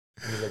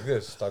And he's like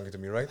this, talking to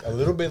me, right? A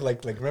little bit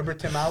like remember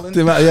Tim Allen?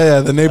 The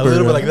neighbor. A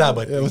little bit like that,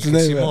 but what's you his can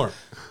see name? more.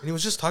 And he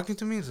was just talking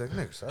to me. He's like,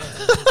 Nick, I'm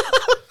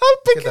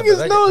picking his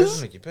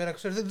nose. And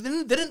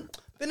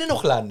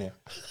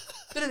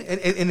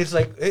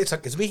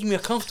it's making me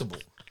uncomfortable.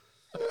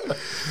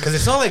 Because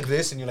it's not like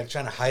this, and you're like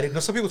trying to hide it. No,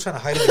 some people trying to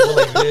hide it, they go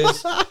like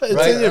this. It's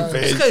right? in your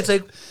face. This guy, it's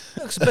like,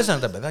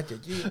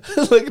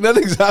 Like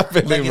nothing's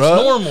happening, like bro.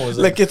 it's normal. It's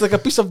like it's like a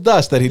piece of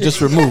dust that he just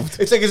removed.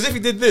 It's like as if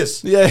he did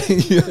this. Yeah.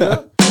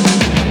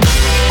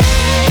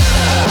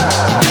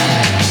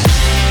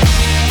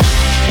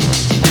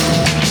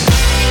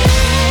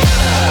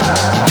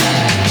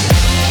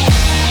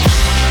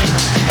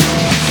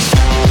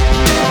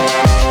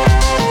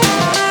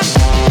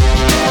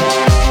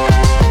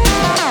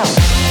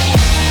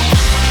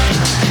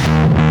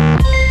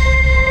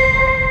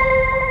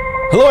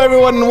 Hello,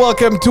 everyone, and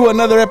welcome to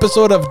another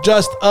episode of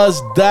Just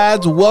Us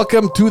Dads.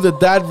 Welcome to the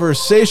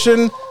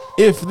Dadversation.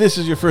 If this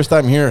is your first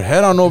time here,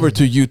 head on over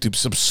to YouTube,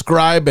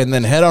 subscribe, and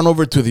then head on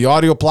over to the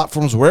audio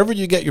platforms, wherever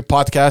you get your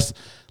podcast.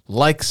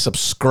 Like,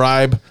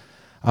 subscribe,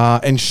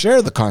 and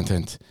share the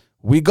content.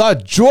 We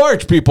got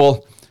George,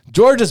 people.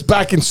 George is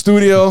back in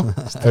studio,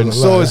 and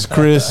so is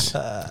Chris.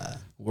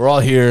 We're all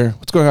here.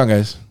 What's going on,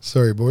 guys?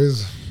 Sorry,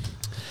 boys.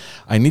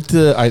 I need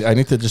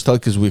to just tell you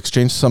because we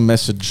exchanged some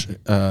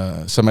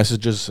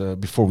messages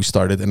before we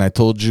started, and I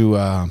told you,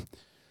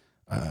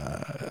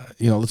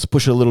 let's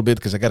push it a little bit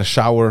because I got to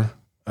shower.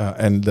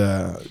 And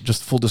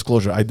just full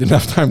disclosure, I didn't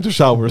have time to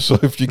shower. So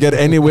if you get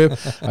any whip,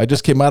 I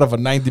just came out of a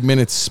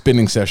 90-minute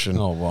spinning session.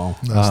 Oh wow,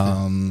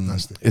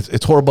 Nasty.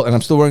 It's horrible, and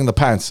I'm still wearing the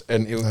pants.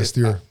 And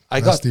Nastier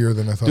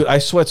than I thought. Dude, I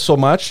sweat so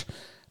much.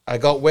 I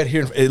got wet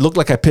here. It looked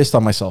like I pissed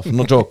on myself.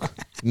 No joke.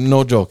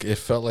 No joke. It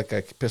felt like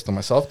I pissed on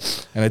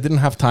myself. And I didn't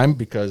have time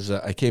because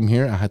I came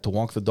here. I had to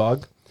walk the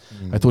dog.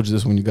 I told you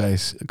this when you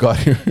guys got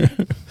here.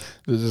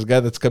 There's this guy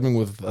that's coming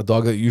with a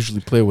dog that you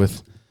usually play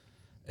with.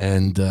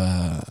 And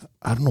I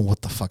don't know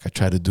what the fuck I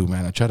tried to do,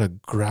 man. I tried to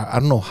grab. I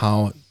don't know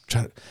how.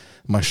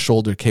 My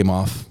shoulder came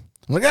off.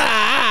 I'm like,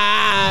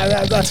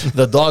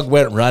 the dog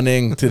went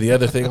running to the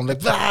other thing. I'm like,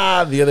 the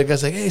other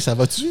guy's like, hey, ça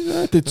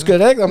va-tu? T'es-tu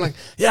correct? I'm like,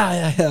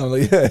 yeah. I'm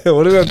like, yeah.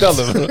 What are we gonna tell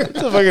them? It's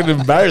a fucking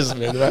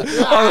embarrassment, man.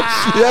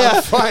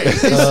 Fine.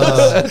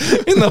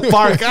 In the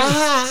park,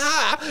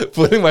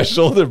 putting my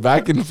shoulder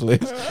back in place.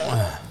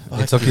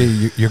 it's okay.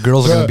 Your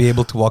girls are gonna be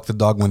able to walk the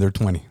dog when they're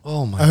 20.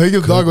 Oh my! I think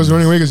the dog was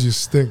running away because you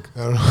stink.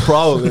 I don't know.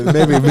 Probably,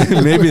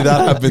 maybe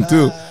that happened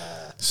too.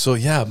 So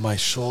yeah, my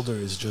shoulder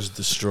is just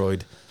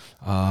destroyed.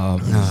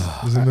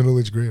 He's a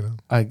middle-aged grade.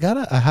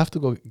 Huh? I have to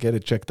go get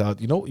it checked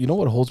out. You know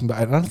what holds me back?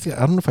 I don't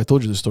know if I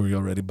told you the story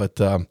already, but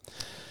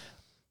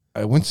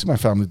I went to see my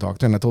family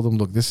doctor and I told him,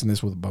 look, this and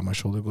this about my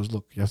shoulder. He goes,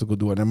 look, you have to go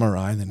do an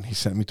MRI. And then he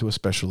sent me to a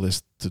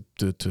specialist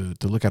to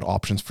look at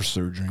options for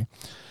surgery.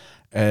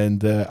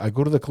 And I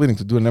go to the clinic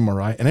to do an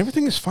MRI, and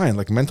everything is fine.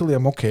 Like mentally,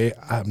 I'm okay.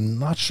 I'm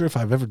not sure if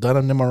I've ever done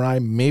an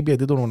MRI. Maybe I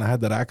did one when I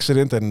had that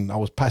accident and I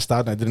was passed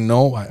out and I didn't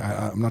know.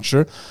 I'm not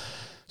sure.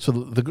 So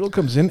the girl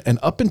comes in, and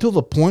up until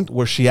the point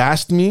where she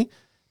asked me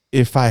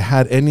if I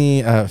had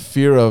any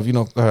fear of,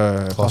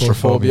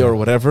 claustrophobia or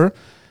whatever,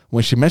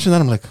 when she mentioned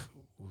that, I'm like,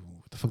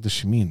 what the fuck does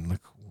she mean?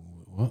 Like,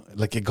 what?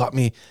 Like, it got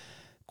me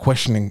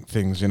questioning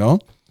things,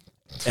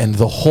 And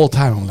the whole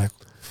time, I'm like,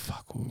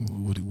 fuck,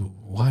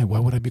 why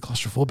would I be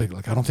claustrophobic?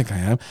 Like, I don't think I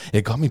am.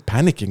 It got me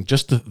panicking.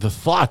 Just the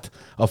thought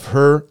of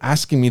her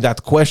asking me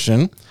that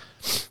question.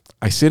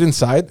 I sit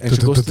inside, and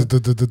she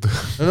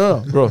goes,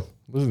 no, bro.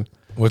 Listen.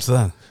 What's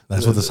that?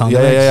 That's what the sound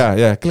makes?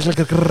 Yeah.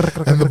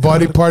 And the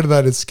body part of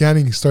that is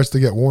scanning starts to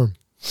get warm.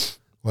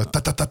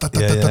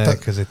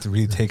 Because it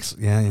really takes,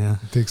 It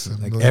takes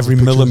like every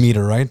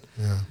millimeter, right?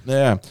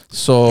 Yeah.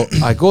 So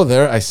I go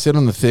there, I sit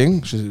on the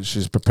thing.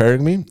 She's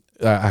preparing me.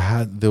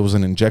 There was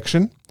an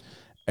injection.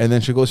 And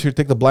then she goes, here,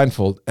 take the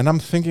blindfold. And I'm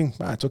thinking,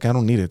 it's okay, I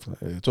don't need it.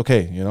 It's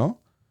okay,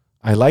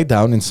 I lie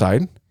down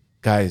inside.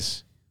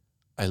 Guys,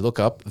 I look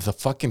up. The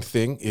fucking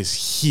thing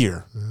is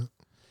here. Yeah.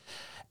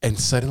 And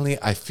suddenly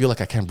I feel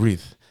like I can't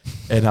breathe.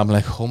 And I'm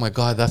like, oh my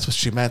God, that's what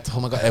she meant. Oh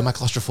my God, am I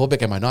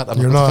claustrophobic? Am I not? You're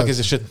like, what not. the fuck is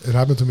this shit? It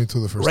happened to me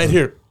too the first time. Right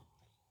here.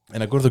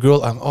 And I go to the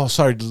girl. I'm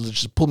sorry,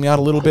 just pull me out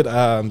a little bit.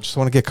 Just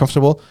want to get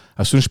comfortable.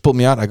 As soon as she pulled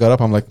me out, I got up.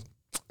 I'm like,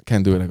 I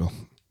can't do it. I go,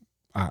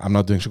 I'm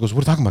not doing it. She goes, what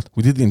are you talking about?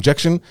 We did the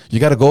injection. You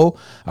got to go.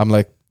 I'm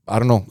like, I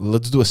don't know.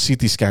 Let's do a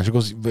CT scan. She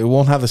goes, it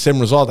won't have the same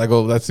result. I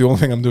go, that's the only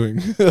thing I'm doing.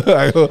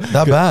 I go,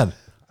 that bad?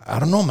 I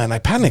don't know, man. I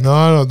panic.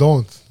 No,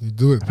 don't. You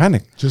do it. I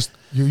panic. Just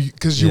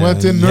because you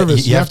went in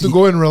nervous. You have to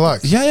go in and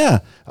relax.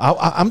 Yeah.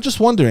 I'm just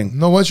wondering.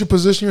 No, once you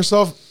position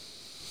yourself,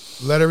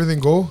 let everything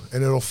go,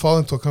 and it'll fall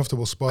into a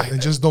comfortable spot, and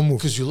just don't move.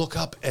 Because you look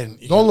up and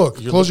don't look.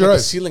 Close your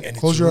eyes. The ceiling and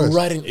close your eyes.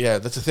 Right in. Yeah,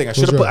 that's the thing. I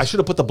should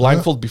have put the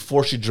blindfold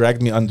before she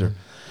dragged me under.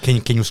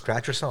 Can you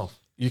scratch yourself?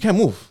 You can't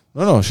move.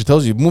 No. She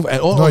tells you move.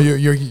 And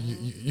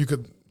you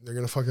could. They're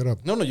gonna fuck it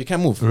up. No, you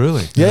can't move.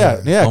 Really?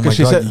 Yeah. Oh my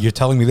God, you're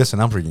telling me this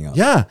and I'm freaking out.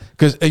 Yeah,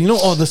 because the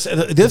other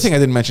thing I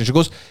didn't mention. She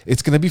goes,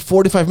 it's gonna be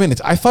 45 minutes.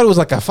 I thought it was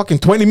like a fucking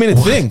 20-minute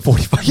thing.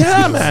 45.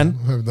 Yeah, man.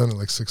 I've done it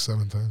like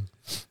 6-7 times.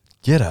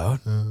 Get out.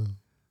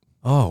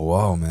 Oh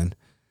wow, man!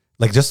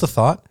 Like just the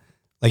thought,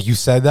 like you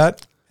said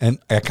that, and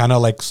I kind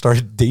of like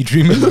started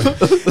daydreaming,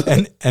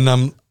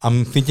 and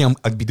I'm thinking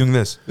I'd be doing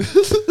this.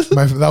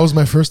 That was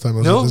my first time. It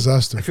was a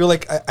disaster. I feel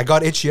like I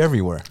got itchy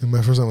everywhere. And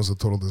my first time was a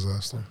total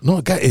disaster.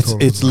 No, guy,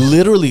 it's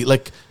literally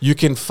like you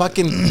can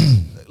fucking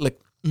like.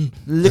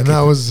 And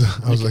I was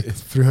like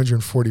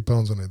 340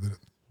 pounds when I did it.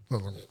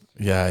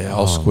 Yeah,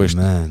 all squished.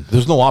 Man.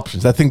 There's no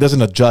options. That thing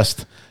doesn't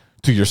adjust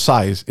to your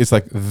size. It's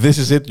like, this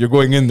is it. You're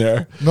going in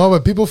there. No,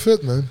 but people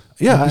fit, man.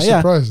 Yeah, You'd be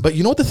surprised. But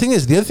you know what the thing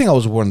is? The other thing I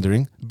was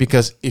wondering,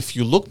 because if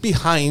you look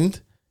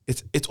behind,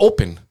 it's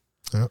open.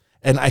 Yeah.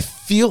 And I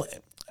feel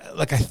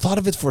like I thought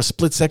of it for a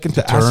split second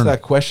to ask turn.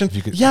 that question.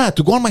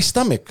 To go on my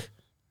stomach.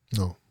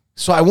 No.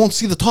 So I won't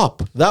see the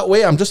top. That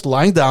way I'm just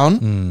lying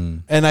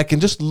down and I can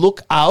just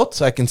look out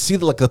so I can see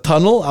the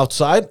tunnel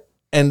outside,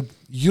 and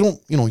you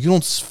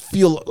don't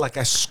feel like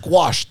I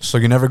squashed. So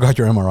you never got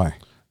your MRI?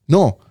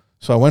 No.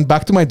 So I went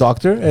back to my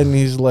doctor and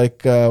he's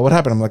like, what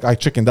happened? I'm like, I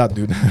chickened out,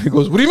 dude. He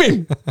goes, what do you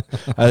mean?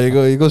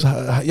 He goes,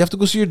 you have to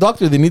go see your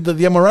doctor. They need the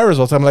MRI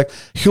results. I'm like,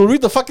 he'll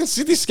read the fucking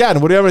CT scan.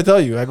 What do you ever tell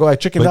you? I go, I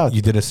chickened out.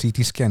 You did a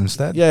CT scan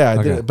instead? Yeah,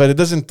 I did. But it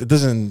doesn't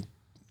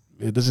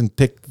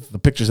take the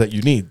pictures that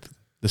you need.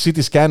 The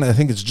CT scan, I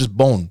think it's just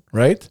bone,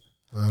 right?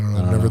 I don't know.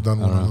 I've never done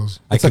one of those.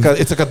 It's like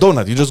a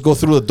donut. You just go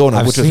through the donut.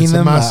 I've seen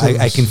them.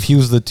 I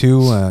confuse the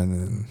two.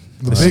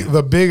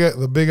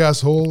 The big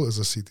ass hole is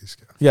a CT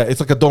scan. Yeah,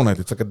 it's like a donut.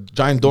 It's like a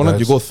giant donut.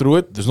 You go through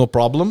it. There's no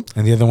problem.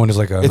 And the other one is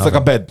like a. It's like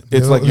a bed.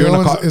 It's like the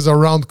other one is a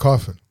round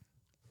coffin.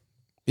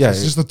 Yeah,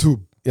 it's just a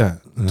tube. Yeah,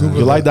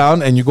 you lie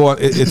down and you go.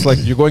 It's like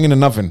you're going in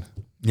an oven.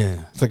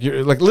 Yeah, it's like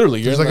you're like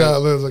literally. There's like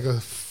a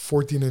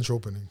 14-inch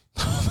opening.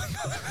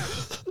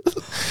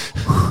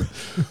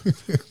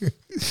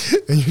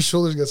 And your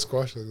shoulders get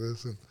squashed like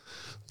this, and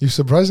you're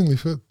surprisingly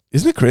fit.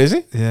 Isn't it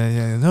crazy?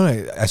 Yeah. No,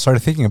 I started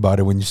thinking about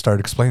it when you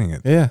started explaining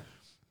it. Yeah.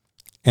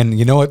 And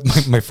you know what?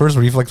 My first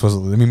reflex was,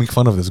 let me make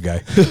fun of this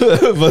guy.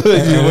 But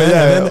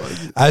then,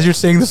 as you're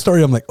saying the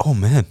story, I'm like, oh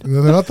man,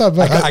 they're not that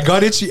bad. I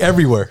got itchy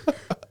everywhere.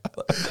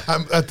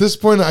 At this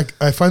point,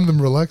 I find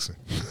them relaxing.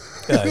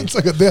 Yeah. It's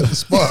like a day at the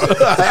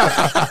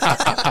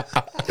spa.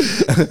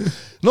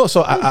 No,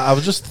 so I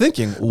was just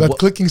thinking that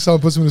clicking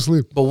sound puts me to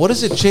sleep. But what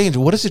does it change?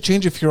 What does it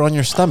change if you're on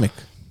your stomach?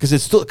 Because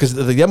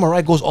the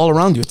MRI goes all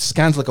around you. It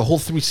scans like a whole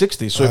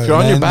 360. So if you're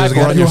on your back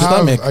or on your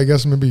stomach, I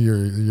guess maybe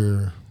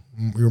you're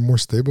more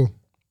stable.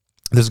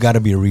 There's got to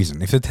be a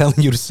reason. If they're telling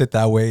you to sit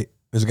that way,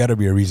 there's got to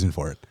be a reason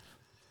for it.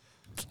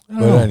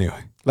 But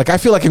anyway, like I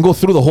feel I can go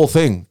through the whole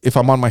thing if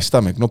I'm on my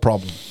stomach, no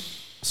problem.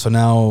 So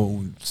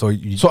now,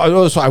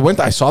 I went.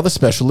 I saw the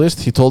specialist.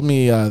 He told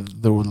me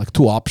there were like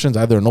two options: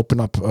 either an open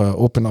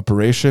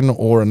operation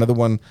or another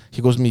one.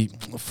 He goes to me,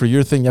 for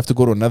your thing, you have to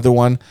go to another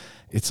one.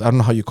 It's, I don't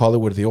know how you call it,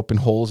 where they open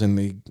holes and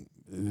they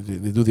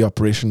do the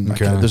operation.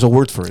 Okay. There's a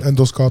word for it.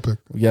 Endoscopic.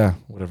 Yeah,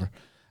 whatever.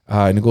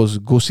 And he goes,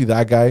 go see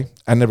that guy.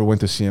 I never went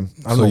to see him.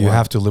 So you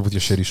have to live with your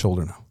shitty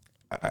shoulder now.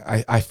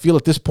 I feel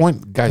at this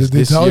point, guys. Did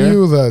they tell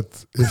you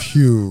that if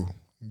you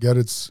get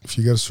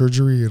a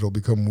surgery, it'll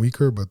become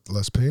weaker but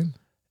less pain?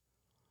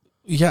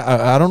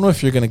 Yeah, I don't know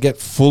if you're going to get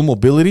full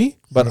mobility,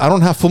 but I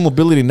don't have full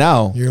mobility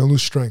now. You're going to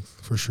lose strength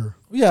for sure.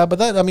 Yeah,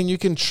 but you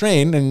can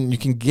train and you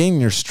can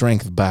gain your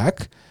strength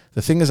back.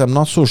 The thing is, I'm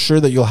not so sure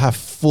that you'll have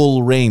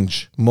full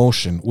range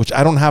motion, which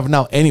I don't have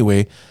now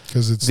anyway.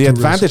 Because it's the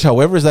advantage,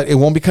 however, is that it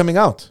won't be coming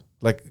out.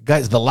 Like,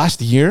 guys, the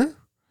last year,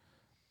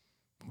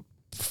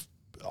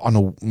 on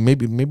a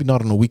maybe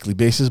not on a weekly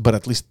basis, but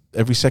at least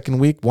every second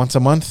week, once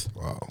a month.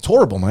 Wow. It's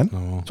horrible, man.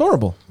 Oh. It's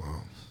horrible.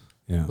 Wow.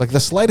 Yeah. Like the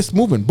slightest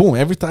movement, boom.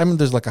 Every time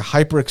there's like a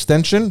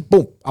hyperextension,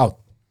 boom, out.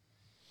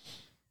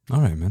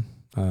 All right, man.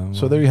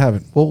 So there you have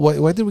it. Well,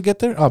 why did we get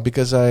there? Oh,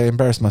 because I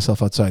embarrassed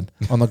myself outside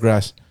on the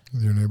grass.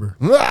 With your neighbor.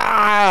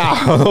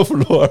 On the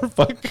floor.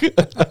 Fuck.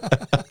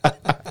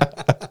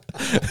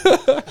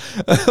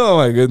 Oh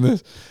my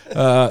goodness.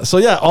 So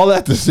yeah, all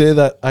that to say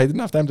that I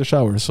didn't have time to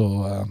shower.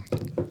 So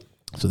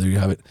there you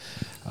have it.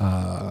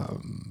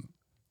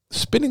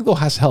 Spinning though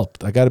has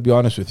helped. I got to be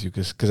honest with you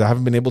because I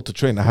haven't been able to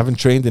train. I haven't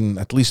trained in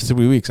at least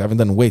 3 weeks. I haven't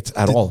done weights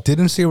at all.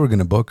 Didn't say we're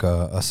gonna book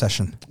a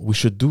session. We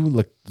should do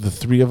like the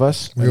three of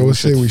us. We always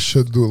say we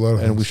should do a lot of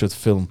and things. we should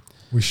film.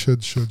 We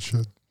should.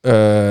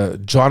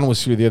 John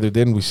was here the other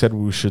day and we said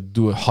we should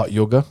do a hot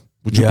yoga.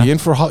 Would you be in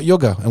for hot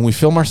yoga? And we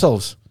film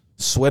ourselves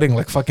sweating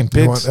like fucking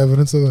pigs. You want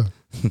evidence of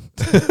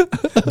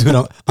that? Dude,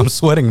 I'm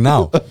sweating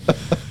now.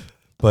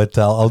 But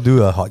I'll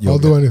do a hot yoga. I'll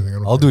do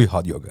anything. I'll do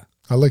hot yoga.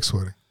 I like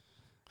sweating.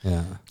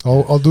 Yeah.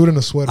 I'll do it in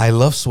a sweater. I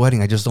love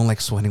sweating. I just don't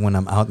like sweating when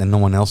I'm out and no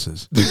one else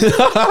is.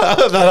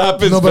 That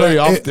happens very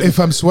often. If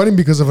I'm sweating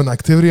because of an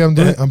activity I'm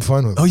doing, I'm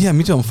fine with it. Oh yeah,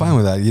 me too. I'm fine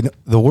with that. You know,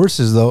 the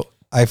worst is though,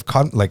 I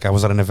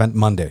was at an event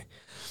Monday,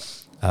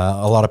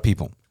 a lot of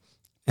people,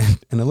 and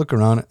I look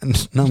around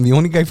and now I'm the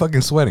only guy fucking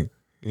sweating.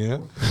 Yeah,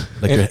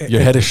 like your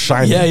head is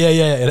shining.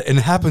 Yeah. And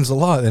it happens a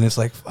lot, and it's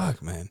like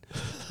fuck, man.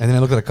 And then I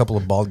look at a couple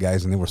of bald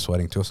guys, and they were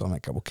sweating too. So I'm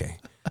like, okay,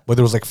 but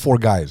there was like 4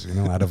 guys,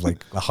 out of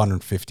like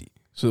 150.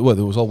 So what?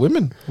 It was all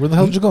women. Where the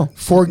hell did you go?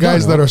 4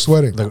 guys that are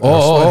sweating. They're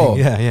Oh.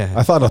 sweating. Yeah.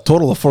 I thought a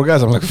total of 4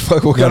 guys. I'm like,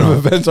 fuck, what kind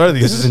of events are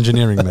these? This is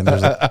engineering, man.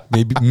 There's like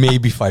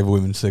maybe 5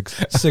 women, six.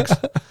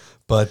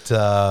 But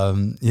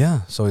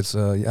yeah, so it's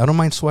I don't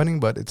mind sweating,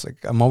 but it's like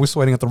I'm always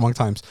sweating at the wrong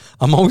times.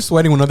 I'm always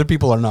sweating when other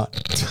people are not.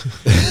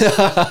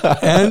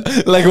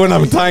 And like when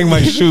I'm tying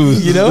my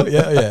shoes, you know?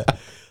 Yeah.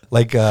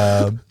 Like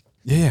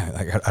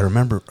like I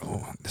remember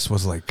this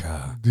was like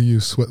Do you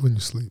sweat when you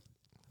sleep?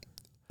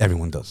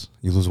 everyone does.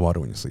 You lose water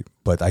when you sleep,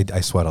 but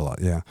I sweat a lot.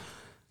 Yeah.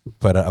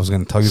 But I was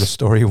going to tell you the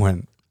story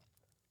when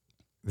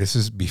this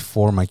is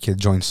before my kid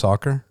joined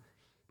soccer,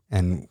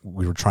 and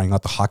we were trying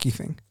out the hockey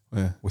thing.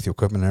 Yeah. With the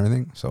equipment and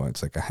everything. So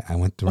it's like I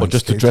went to Oh,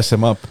 just to dress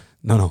him up.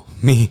 No,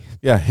 me.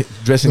 Yeah,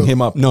 dressing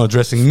him up. No,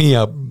 dressing me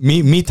up.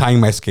 Me tying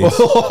my skates.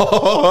 Dude,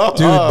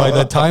 by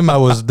the time I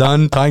was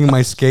done tying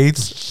my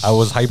skates, I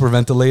was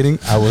hyperventilating.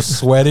 I was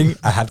sweating.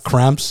 I had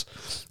cramps.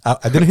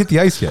 I didn't hit the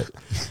ice yet.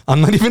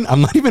 I'm not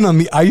even on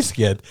the ice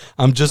yet.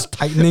 I'm just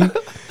tightening.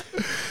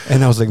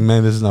 And I was like,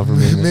 man, this is not for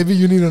me. Man. Maybe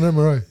you need an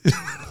MRI.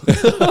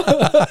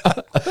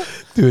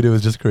 Dude, it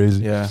was just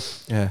crazy. Yeah.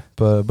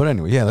 But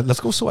anyway, yeah, let's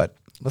go sweat.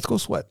 Let's go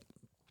sweat.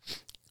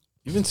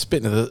 Even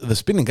spinning, the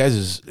spinning,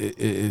 guys,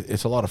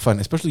 it's a lot of fun.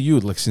 Especially you,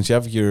 like since you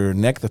have your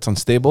neck that's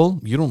unstable,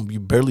 you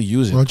barely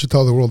use it. Why don't you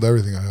tell the world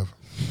everything I have?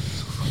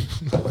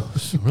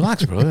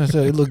 Relax, bro.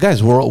 Look,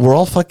 guys, we're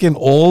all fucking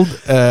old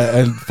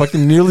and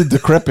fucking nearly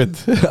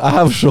decrepit. I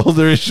have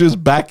shoulder issues,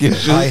 back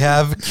issues. I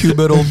have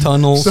cubital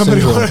tunnel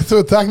Somebody syndrome. wanted to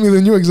attack me,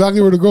 they knew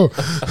exactly where to go.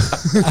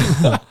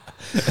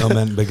 No,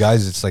 man, but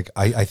guys, it's like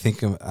I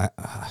think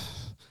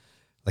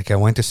like I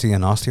went to see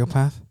an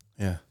osteopath.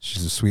 Yeah,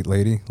 She's a sweet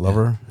lady, love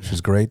her.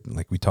 She's great.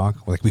 Like we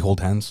talk, like we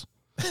hold hands.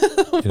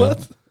 You know?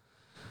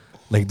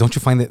 Like, don't you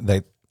find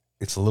that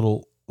it's a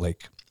little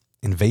like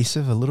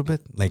invasive a little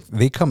bit? Like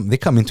they come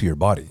into your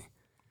body.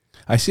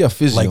 I see a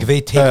physio. Like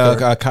they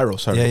take Cairo.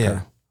 Sorry, yeah.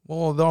 Cairo.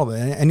 Well,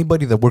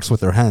 anybody that works with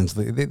their hands,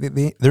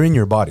 they're in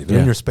your body. They're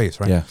in your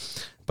space, right? Yeah.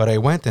 But I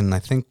went, and I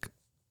think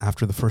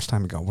after the first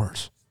time it got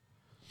worse.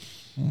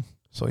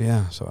 So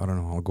yeah, I don't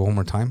know. I'll go one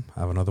more time. I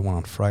have another one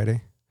on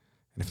Friday,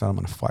 and if not, I'm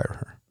gonna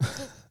fire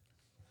her.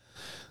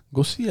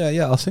 Go see.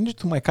 Yeah, I'll send you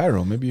to my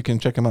Cairo. Maybe you can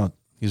check him out.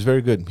 He's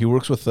very good. He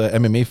works with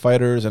MMA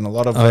fighters and a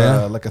lot of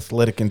like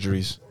athletic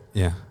injuries.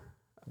 Yeah.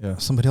 Yeah.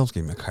 Somebody else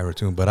gave me a chiro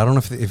too, but I don't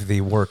know if they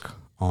work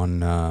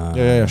on.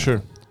 Yeah,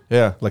 sure.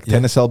 Yeah, like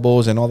tennis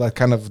elbows and all that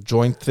kind of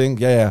joint thing.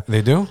 Yeah.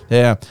 They do.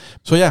 Yeah.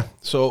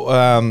 So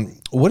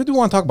what did we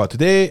want to talk about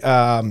today?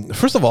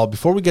 First of all,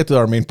 before we get to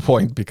our main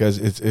point, because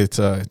it's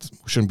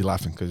we shouldn't be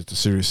laughing because it's a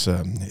serious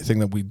thing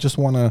that we just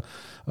want to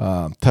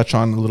touch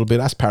on a little bit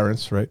as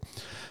parents, right?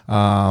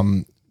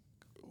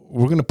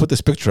 We're gonna put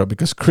this picture up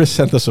because Chris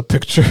sent us a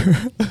picture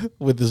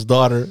with his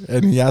daughter,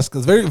 and he asked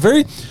us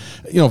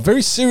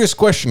very serious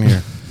question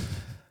here.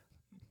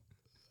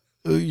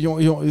 Take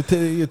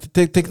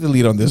the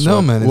lead on this. No,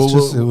 one. man.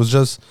 It was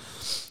just.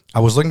 I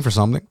was looking for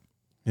something.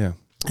 Yeah.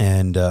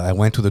 And I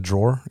went to the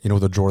drawer. You know,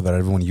 the drawer that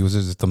everyone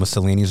uses. It's the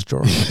miscellaneous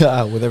drawer.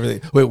 Yeah, with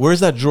everything. Wait, where's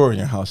that drawer in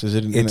your house? Is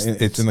it?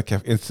 It's in the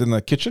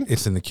kitchen.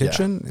 It's in the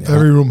kitchen. Yeah.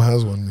 Every room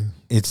has one.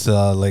 It's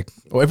like.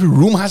 Oh, every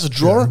room has a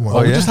drawer.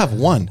 Yeah, We just have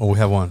one. Oh, we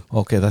have one.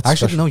 Okay, that's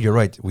Actually special. no. You're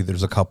right.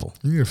 There's a couple.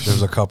 You need a few.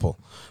 There's a couple,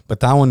 but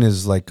that one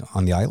is like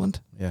on the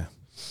island, Yeah.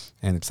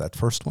 and it's that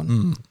first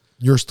one.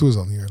 Yours too is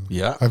on the island.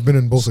 Yeah. I've been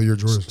in both of your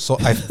drawers. So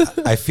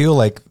I feel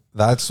like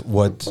that's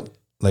what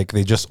like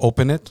they just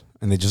open it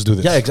and they just do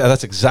this. Yeah,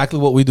 that's exactly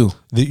what we do.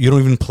 You don't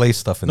even place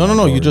stuff in. No.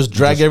 drawer. You just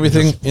drag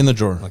everything in the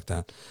drawer. like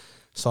that.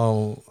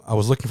 So I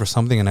was looking for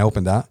something and I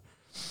opened that,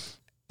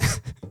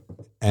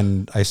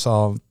 and I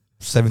saw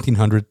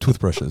 1,700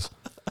 toothbrushes.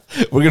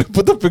 We're gonna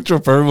put the picture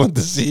for everyone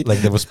to see. Like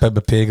there was Peppa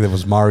Pig, there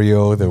was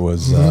Mario, there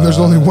was. There's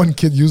only one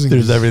kid using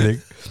There's this.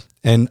 everything,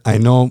 and I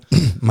know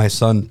my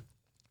son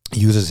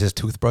uses his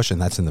toothbrush,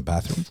 and that's in the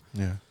bathroom.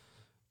 Yeah.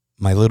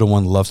 My little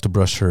one loves to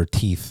brush her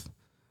teeth,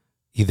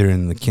 either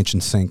in the kitchen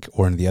sink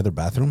or in the other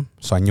bathroom.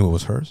 So I knew it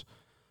was hers.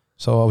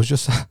 So I was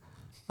just,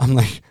 I'm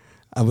like,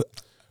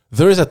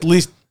 There is at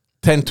least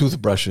 10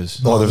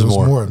 toothbrushes. No, there's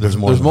more. There's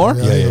more. There's more?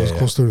 Yeah, Yeah, it yeah, was yeah.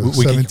 close to We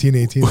can- 17,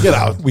 18. Get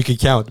out. We could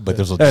count, but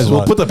there's a Guys, we'll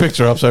lot. put the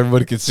picture up so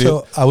everybody can see it.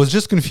 So I was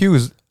just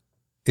confused.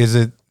 Is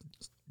it?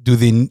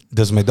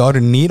 Does my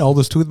daughter need all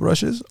those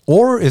toothbrushes,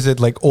 or is it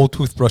like old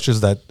toothbrushes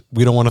that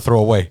we don't want to throw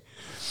away?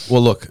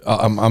 Well, look,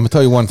 I'm going to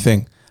tell you one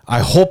thing. I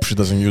hope she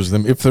doesn't use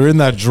them. If they're in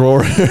that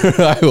drawer,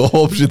 I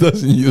hope she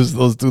doesn't use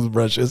those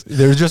toothbrushes.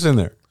 They're just in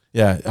there.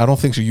 Yeah, I don't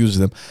think she uses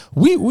them.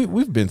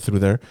 We've been through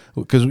there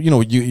because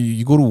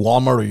you go to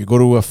Walmart or you go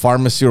to a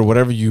pharmacy or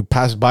whatever. You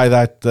pass by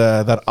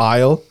that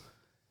aisle,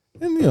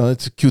 and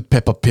it's a cute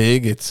Peppa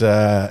Pig. It's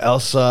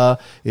Elsa.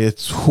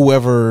 It's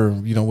whoever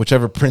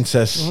whichever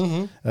princess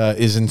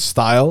is in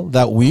style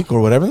that week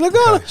or whatever.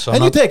 Like, so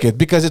and you take it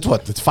because it's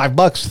what? It's $5, $3 a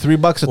Well,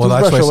 toothbrush that's why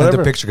or I sent whatever.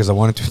 the picture because I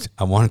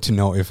wanted to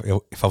know if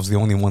I was the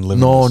only one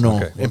living. No, this. no,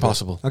 Okay, we're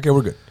impossible. good. Okay,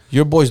 we're good.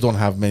 Your boys don't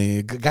have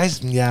many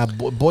guys. Yeah,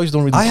 boys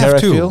don't really I care.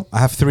 have two. I feel. I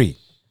have three.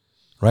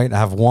 Right, I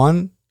have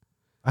one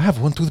I have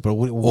one toothbrush.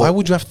 Why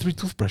would you have 3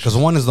 toothbrushes? Because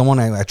one is the one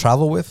I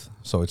travel with,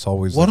 so it's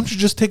always. Why don't you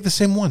just take the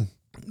same one?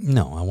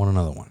 No, I want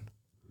another one.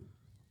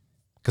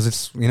 Because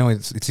it's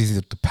it's easy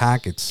to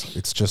pack.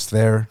 It's just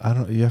there. I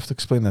don't. You have to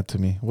explain that to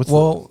me.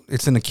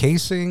 It's in a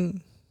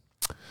casing,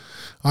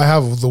 I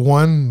have the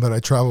one that I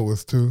travel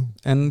with too,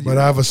 and but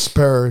I have a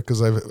spare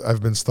because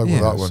I've been stuck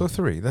without one. So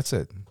 3. That's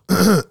it.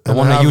 The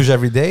one I use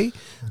every day,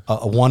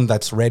 one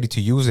that's ready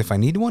to use if I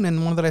need one,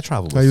 and one that I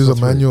travel with. I use So a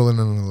 3. manual and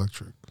an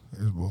electric.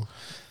 I use both.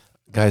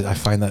 Guys, I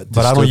find that.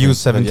 But I don't disturbing. use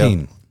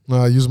 17. No,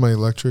 I use my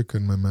electric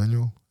and my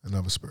manual, and I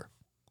have a spare.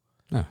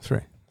 Yeah, 3.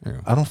 There you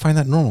go. I don't find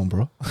that normal,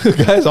 bro.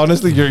 Guys,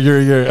 honestly,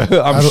 you're.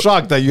 I'm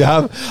shocked that you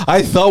have.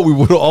 I thought we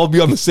would all be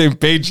on the same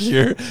page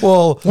here.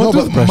 Well, No,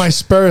 but my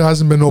spare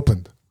hasn't been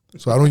opened,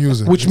 so I don't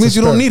use it. Which It's means a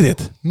you don't spare. need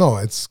it. No,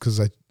 it's because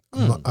I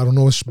don't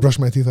know brush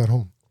my teeth at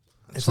home,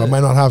 so I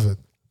might not have it.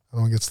 I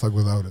don't get stuck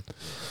without it.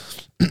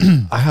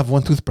 I have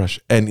one toothbrush,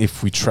 and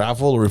if we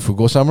travel or if we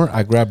go somewhere,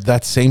 I grab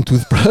that same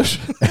toothbrush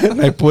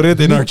and I put it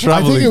in our I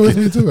traveling. take it with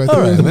me too. I take all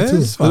it right, with me man, too.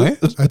 it's fine.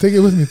 I take it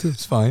with me too.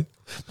 It's fine.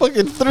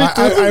 Fucking 3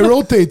 I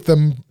rotate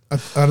them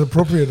at an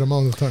appropriate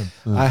amount of time.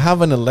 I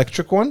have an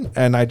electric one,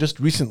 and I just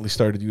recently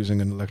started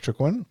using an electric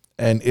one,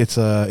 and it's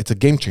a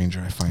game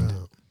changer. I find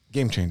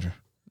game changer.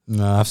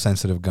 No, I have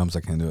sensitive gums.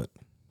 I can't do it.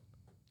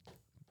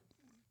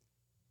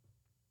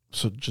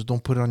 So just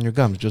don't put it on your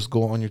gums. Just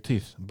go on your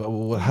teeth.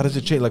 But how does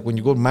it change? Like when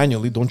you go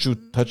manually, don't you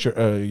touch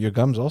your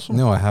gums also?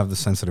 No, I have the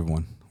sensitive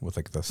one with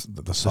like the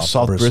soft,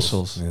 soft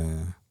bristles. bristles.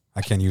 Yeah,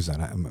 I can't use that.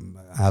 I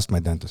asked my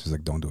dentist. He's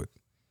like, "Don't do it."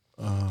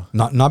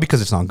 Not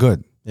because it's not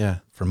good. Yeah.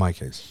 For my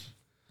case,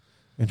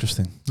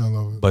 Interesting. I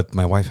love it. but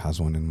my wife has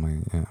one in my.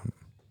 Yeah.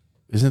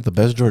 Isn't it the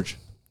best, George?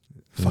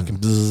 Fucking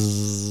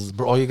bzzz.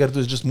 Bro, all you gotta do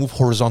is just move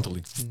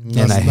horizontally. And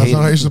I That's hate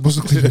not how you're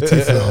supposed to clean your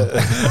teeth. Though. You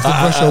have to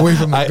brush away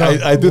from the gum.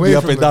 I do Away the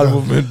up from and down gum.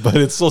 movement, but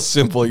it's so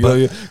simple. You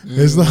know,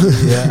 It's not.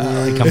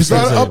 Yeah, It's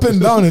not up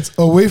and down. It's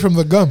away from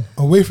the gum.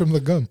 Away from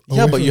the gum.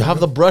 yeah, Away but from you have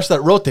the brush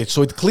that rotates,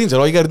 so it cleans it.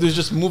 All you gotta do is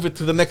just move it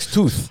to the next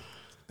tooth.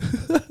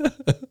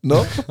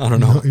 No, I don't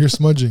know. No, you're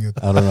smudging it.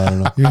 I don't know. I don't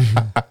know. You're-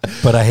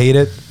 But I hate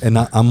it, and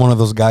I'm one of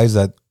those guys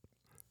that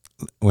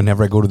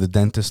whenever I go to the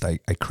dentist, I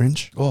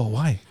cringe. Oh,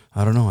 why?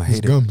 I don't know. I It's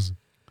hate it. gums.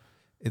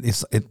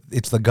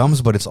 It's the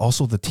gums, but it's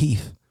also the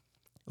teeth.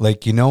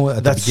 Like at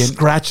That the beginning,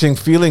 scratching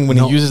feeling when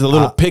No, he uses the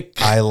little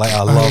pick. I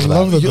love I that.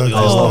 love that. You- I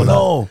oh love that.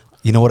 no!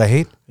 You know what I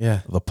hate?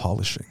 Yeah, The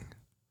polishing.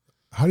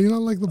 How do you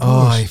not like the Oh,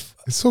 polish?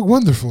 It's so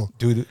wonderful.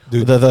 dude. the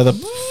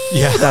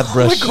Yeah, that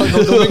brush.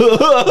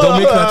 don't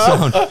make that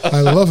sound.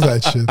 I love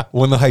that shit.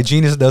 When the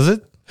hygienist does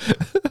it,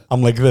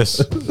 I'm like this.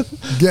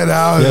 Get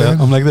out. Yeah,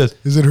 man. I'm like this.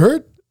 Is it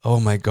hurt? Oh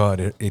my god,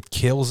 it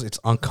kills. It's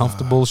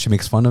uncomfortable. She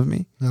makes fun of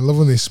me. I love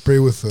when they spray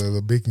with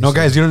the baking No, soda.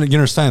 guys, you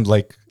understand?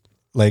 Like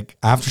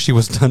after she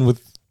was done with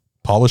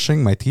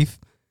polishing my teeth,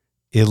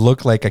 it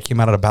looked like I came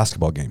out of a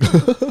basketball game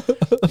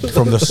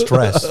from the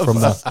stress,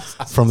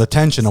 from the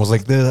tension. I was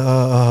like,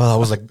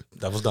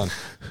 that was done.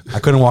 I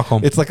couldn't walk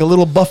home. It's like a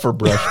little buffer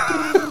brush.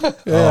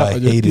 I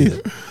hated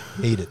it.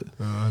 Hate it.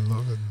 I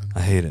love it, man. I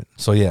hate it.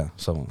 So yeah.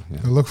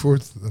 I look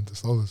forward to the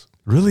dentist. All this.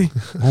 Really?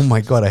 Oh my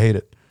god, I hate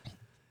it.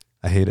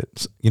 I hate it.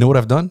 So, you know what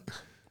I've done?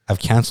 I've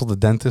canceled the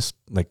dentist,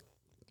 like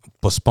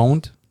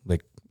postponed,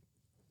 like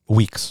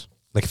weeks,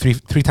 like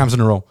three times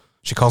in a row.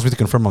 She calls me to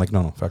confirm. I'm like,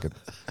 no, fuck it.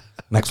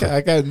 Next one.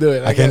 I can't do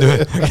it. I can't do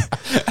it.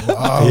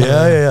 Wow.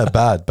 Yeah.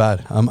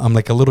 Bad. I'm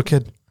like a little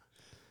kid.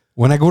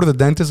 When I go to the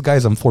dentist,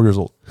 guys, I'm 4 years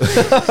old.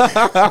 It's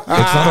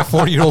not a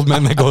 4-year-old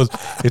man that goes.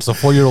 It's a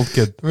 4-year-old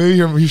kid. Maybe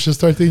you should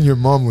start taking your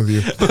mom with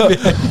you. She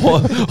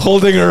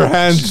Holding her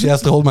hand. She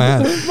has to hold my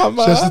hand.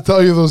 has to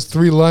tell you those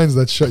 3 lines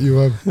that shut you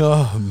up.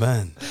 Oh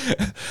man,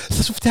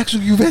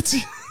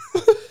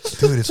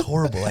 dude, it's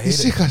horrible. I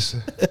hate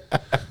it.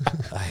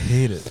 I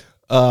hate it.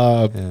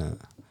 Yeah.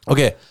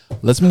 Okay,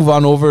 let's move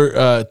on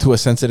over to a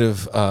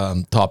sensitive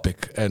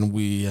topic, and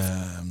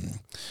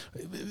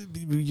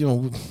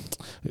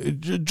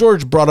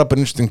George brought up an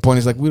interesting point.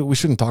 He's like, we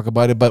shouldn't talk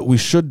about it, but we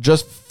should,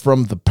 just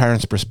from the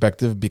parents'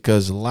 perspective,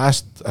 because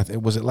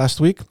was it last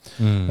week?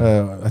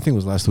 I think it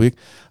was last week.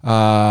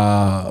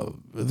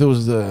 There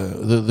was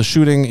the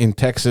shooting in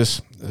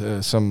Texas.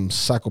 Some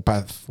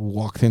psychopath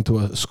walked into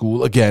a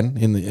school again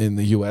in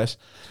the U.S.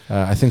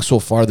 I think so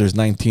far there's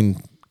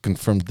 19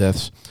 confirmed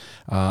deaths.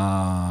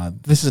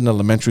 This is an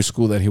elementary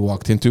school that he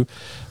walked into.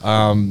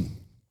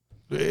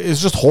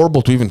 It's just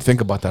horrible to even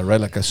think about that,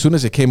 right? Like as soon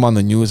as it came on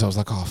the news, I was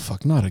like, oh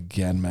fuck, not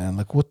again, man.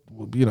 Like what,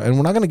 and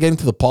we're not going to get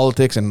into the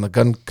politics and the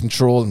gun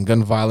control and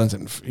gun violence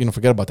and,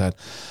 forget about that.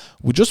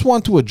 We just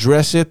want to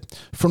address it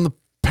from the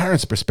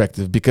parents'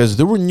 perspective, because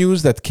there were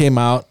news that came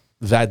out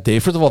that day.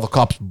 First of all, the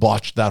cops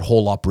botched that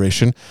whole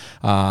operation.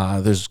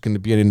 There's going to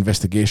be an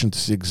investigation to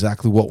see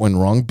exactly what went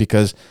wrong,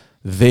 because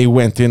they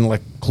went in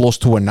like close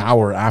to an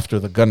hour after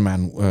the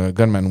gunman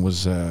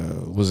was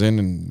in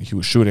and he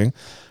was shooting.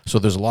 So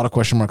there's a lot of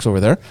question marks over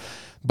there.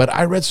 But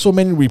I read so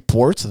many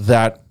reports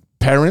that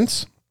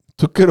parents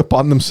took it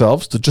upon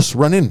themselves to just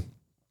run in.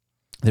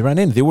 They ran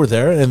in. They were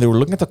there, and they were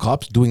looking at the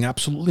cops doing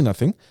absolutely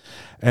nothing.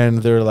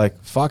 And they're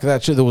like, "Fuck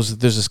that shit." There's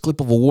this clip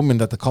of a woman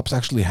that the cops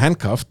actually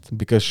handcuffed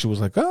because she was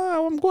like,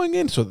 "Oh, I'm going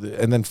in." So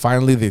and then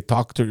finally they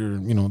talked her.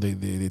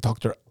 They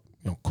talked her,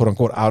 quote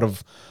unquote, out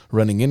of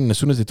running in. And as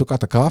soon as they took out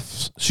the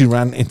cuffs, she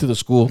ran into the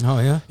school. Oh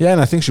yeah. Yeah,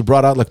 and I think she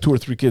brought out like 2 or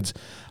 3 kids.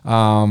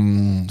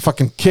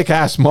 Fucking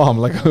kick-ass mom,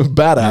 like a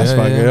badass.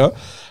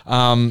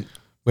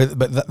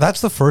 But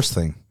that's the first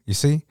thing. You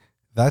see,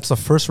 that's a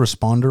first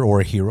responder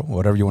or a hero,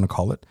 whatever you want to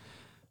call it.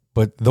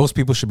 But those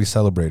people should be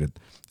celebrated,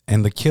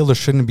 and the killer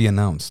shouldn't be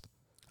announced.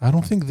 I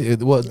don't think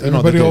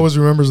everybody always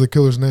remembers the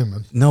killer's name,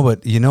 man. No,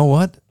 but you know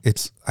what?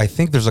 I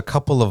think there's a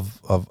couple of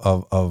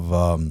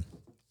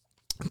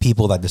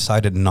people that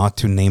decided not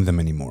to name them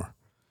anymore.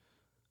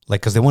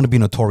 Like, because they want to be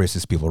notorious,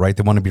 these people, right?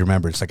 They want to be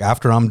remembered. It's like,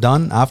 after I'm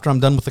done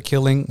with the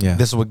killing,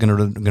 this is what we're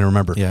gonna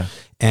remember. Yeah.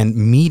 And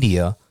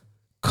media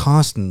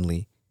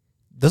constantly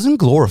doesn't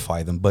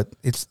glorify them, but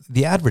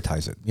they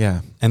advertise it.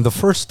 Yeah. And the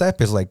first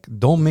step is like,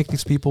 don't make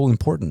these people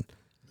important.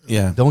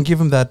 Yeah. Don't give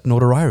them that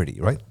notoriety,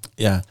 right?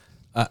 Yeah.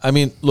 I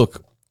mean,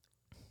 look,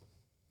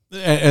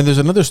 and there's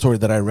another story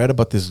that I read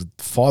about this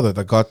father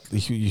that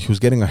he was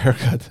getting a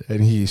haircut,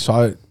 and he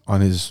saw it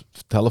on his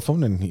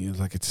telephone, and he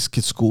was like, it's his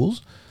kid's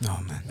schools. Oh,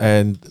 man.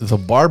 And the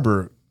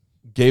barber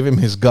gave him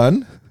his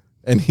gun,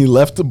 and he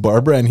left the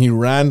barber, and he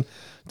ran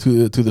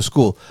to the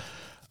school.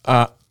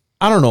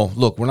 I don't know.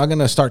 Look, we're not going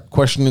to start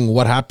questioning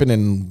what happened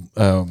and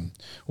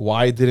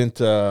why didn't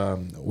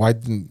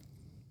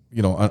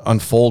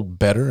unfold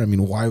better. I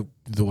mean, why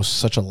there was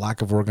such a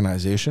lack of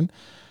organization.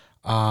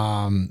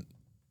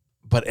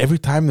 But every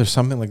time there's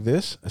something like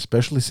this,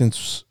 especially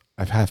since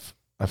I've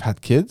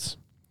had kids,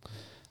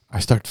 I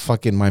start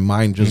my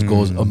mind just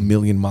goes a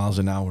million miles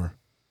an hour.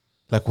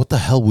 Like, what the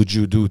hell would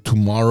you do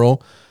tomorrow?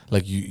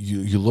 Like,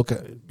 you look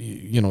at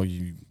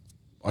you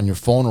on your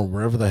phone or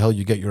wherever the hell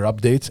you get your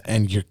updates,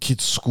 and your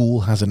kid's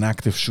school has an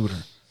active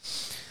shooter.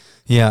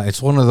 Yeah, it's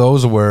one of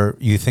those where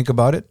you think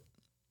about it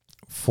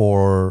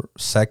for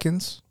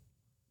seconds,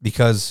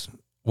 because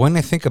when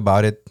I think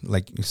about it,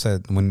 like you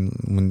said,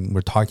 when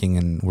we're talking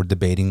and we're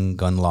debating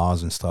gun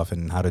laws and stuff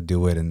and how to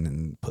do it,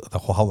 and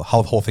how the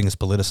whole thing is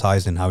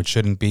politicized and how it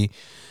shouldn't be,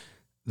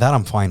 that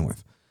I'm fine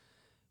with.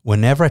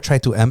 Whenever I try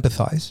to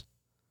empathize,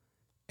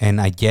 and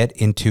I get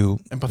into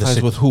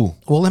empathize with who?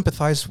 Well,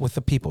 empathize with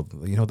the people,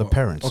 the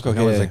parents.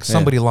 Okay,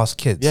 somebody lost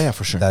kids. Yeah,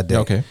 for sure. That day.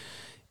 Yeah, okay.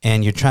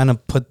 And you're trying to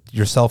put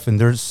yourself in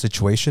their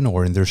situation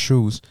or in their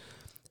shoes.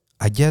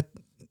 I get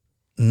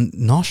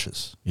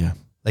nauseous. Yeah.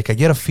 Like, I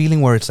get a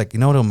feeling where it's like,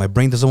 my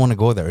brain doesn't want to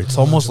go there. It's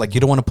almost like you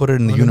don't want to put it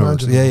in the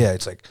universe. Yeah.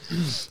 It's like,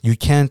 you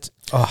can't.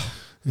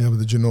 Yeah, but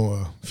did you know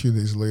a few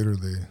days later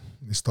they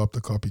stopped a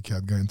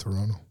copycat guy in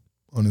Toronto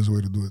on his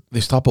way to do it?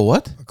 They stop a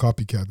what? A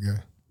copycat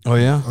guy. Oh,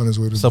 yeah? On his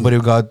way to somebody do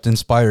it. who got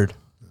inspired.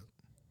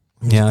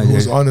 Who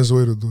was on his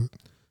way to do it.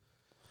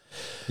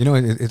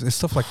 It's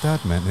stuff like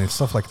that, man. It's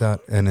stuff like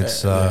that. And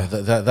it's...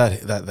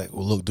 that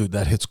look, dude,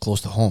 that hits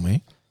close to home, eh?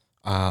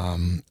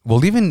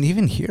 Well,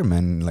 even here,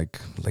 man,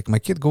 like my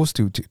kid goes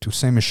to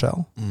Saint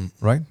Michel,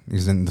 right?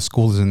 He's in the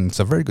school. It's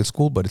a very good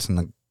school, but it's in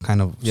a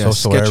kind of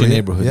sketchy area.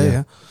 neighborhood.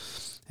 Yeah.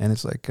 And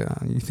it's like,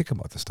 you think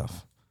about this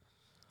stuff.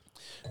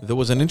 There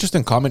was an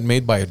interesting comment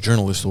made by a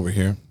journalist over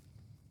here.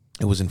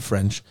 It was in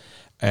French,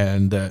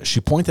 and she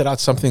pointed out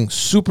something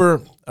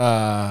super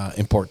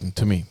important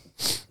to me.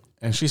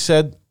 And she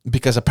said,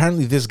 because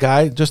apparently this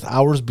guy, just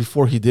hours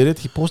before he did it,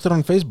 he posted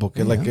on Facebook.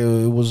 Yeah. Like,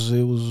 it was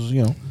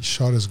He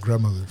shot his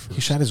grandmother first.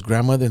 He shot his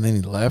grandmother, and then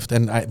he left.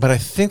 But I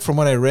think from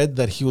what I read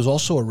that he was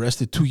also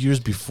arrested 2 years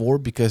before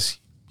because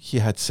he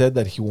had said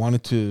that he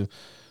wanted to.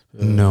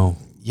 No.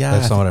 Yeah.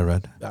 That's not what I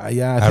read.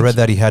 I read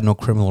that he had no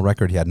criminal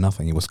record. He had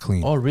nothing. He was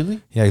clean. Oh,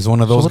 really? Yeah, he's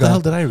one of those what guys. the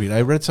hell did I read?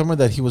 I read somewhere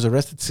that he was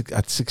arrested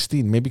at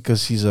 16, maybe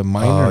because he's a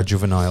minor.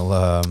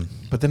 Juvenile.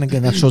 But then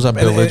again, that shows up.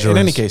 In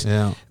any case,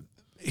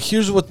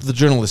 here's what the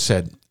journalist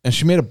said. And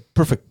she made a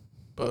perfect,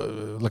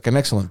 an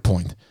excellent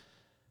point.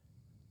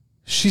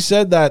 She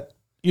said that,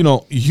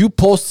 you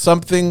post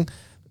something,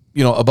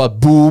 about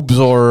boobs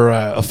or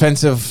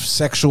offensive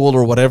sexual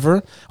or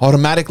whatever,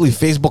 automatically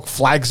Facebook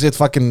flags it,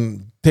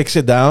 fucking takes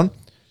it down.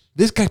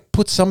 This guy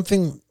put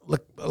something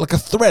like a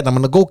threat. I'm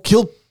going to go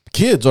kill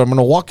kids, or I'm going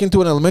to walk into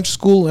an elementary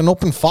school and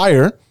open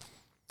fire.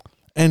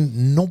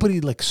 And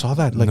nobody saw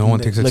that. No one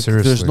takes it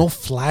seriously. There's no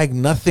flag,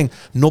 nothing.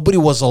 Nobody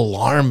was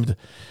alarmed.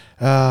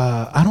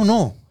 I don't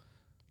know.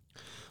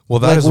 Well,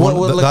 that's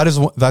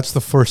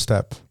the first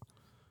step.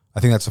 I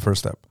think that's the first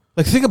step.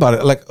 Think about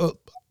it.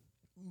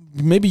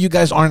 Maybe you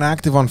guys aren't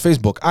active on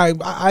Facebook.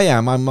 I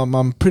am.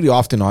 I'm pretty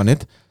often on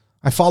it.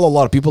 I follow a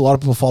lot of people. A lot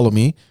of people follow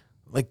me.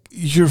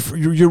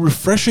 You're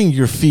refreshing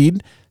your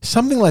feed.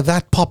 Something like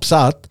that pops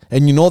out,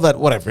 and you know that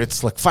whatever.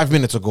 It's 5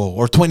 minutes ago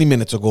or 20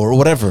 minutes ago or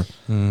whatever.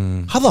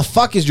 How the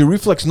fuck is your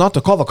reflex not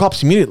to call the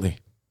cops immediately?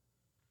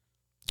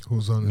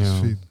 Who's on his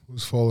feed?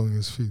 Who's following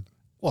his feed?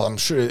 Well, I'm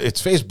sure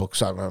it's Facebook,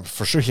 so I'm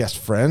for sure he has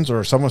friends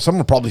or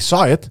someone probably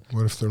saw it.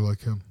 What if they're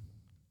like him?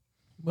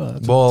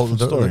 Well,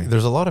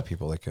 there's a lot of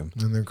people like him.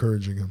 And they're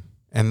encouraging him.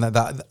 And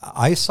that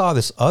I saw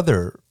this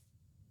other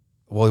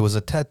well, it was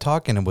a TED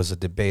Talk and it was a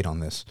debate on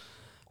this.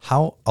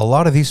 How a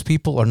lot of these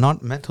people are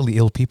not mentally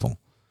ill people.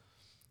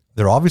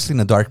 They're obviously in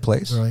a dark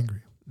place. They're angry.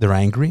 They're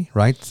angry,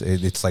 right?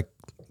 It's like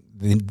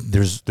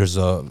there's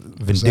a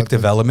vindictive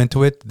Exactly. element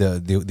to it.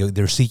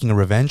 They're seeking a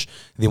revenge.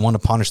 They want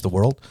to punish the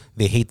world.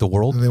 They hate the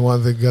world. And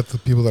they get the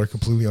people that are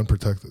completely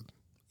unprotected.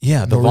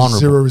 Yeah, the No, vulnerable.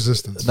 zero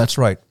resistance. That's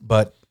right.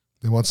 But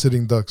They want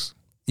sitting ducks.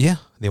 yeah,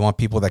 they want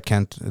people that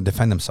can't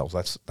defend themselves.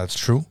 That's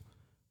true.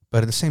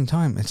 But at the same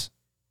time,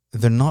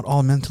 they're not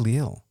all mentally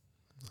ill.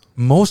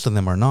 Most of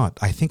them are not.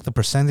 I think the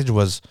percentage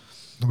was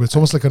But it's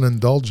almost like an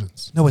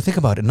indulgence. no. But think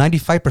about it.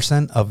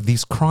 95% of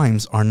these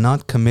crimes are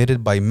not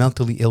committed by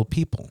mentally ill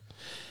people.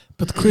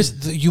 But Chris,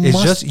 you It's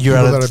must. just you're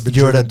People that have been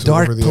you're at a driven to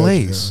dark over the edge,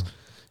 place,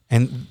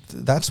 and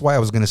that's why I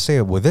was going to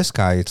say with this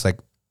guy. It's like,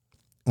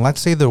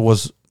 let's say there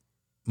was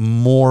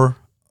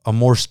a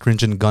more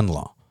stringent gun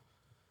law.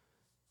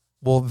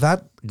 Well,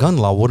 that gun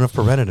law wouldn't have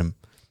prevented him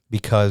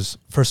because,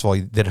 first of all,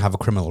 he didn't have a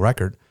criminal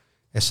record,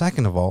 and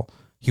second of all,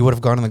 he would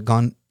have gotten the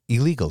gun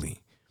illegally.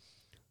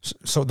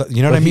 So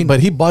you know what I mean? But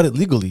he bought it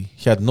legally.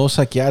 He had no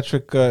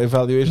psychiatric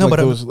evaluation. No, like but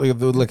there was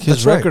like his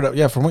that's right. record.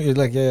 Yeah, from what you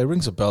like, yeah, it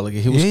rings a bell. Like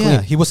he was yeah,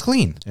 clean. he was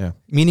clean. Yeah.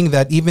 Meaning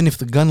that even if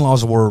the gun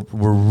laws were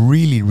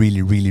really,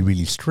 really, really,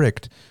 really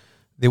strict,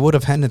 they would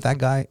have handed that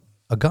guy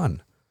a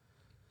gun.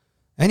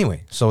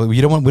 Anyway, so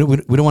we don't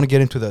want to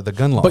get into the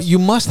gun laws. But you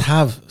must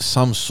have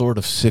some sort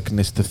of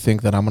sickness to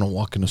think that I'm going to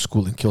walk into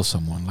school and kill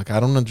someone. Like I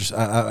don't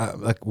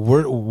understand. Like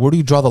where do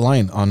you draw the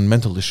line on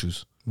mental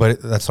issues?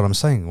 But that's what I'm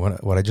saying.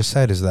 What I just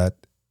said is that,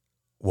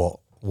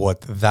 well,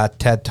 what that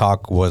TED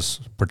Talk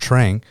was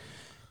portraying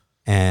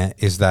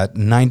is that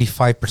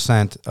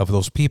 95% of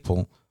those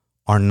people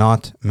are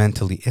not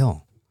mentally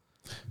ill.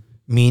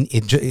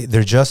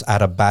 They're just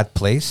at a bad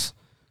place.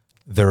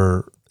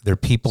 They're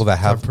people that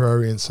have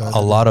Temporary insanity.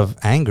 a lot of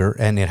anger,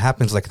 and it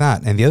happens like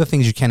that. And the other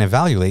things you can't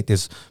evaluate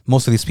is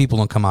most of these people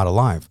don't come out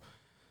alive.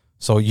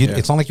 So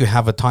it's not like you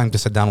have a time to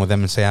sit down with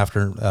them and say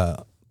after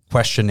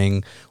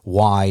questioning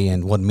why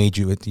and what made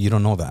you. You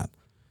don't know that.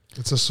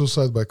 It's a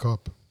suicide by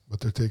cop, but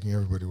they're taking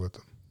everybody with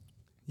them.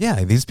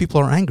 Yeah, these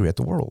people are angry at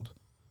the world.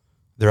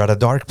 They're at a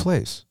dark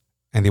place,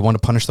 and they want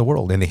to punish the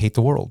world, and they hate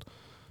the world.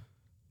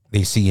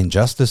 They see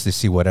injustice. They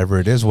see whatever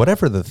it is,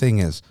 whatever the thing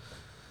is.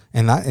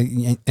 And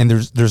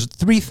there's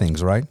three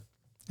things, right?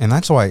 And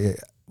that's why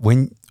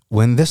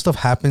when this stuff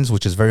happens,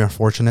 which is very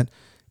unfortunate,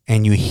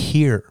 and you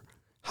hear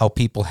how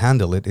people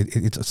handle it,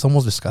 it's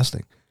almost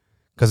disgusting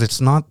because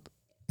it's not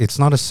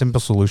a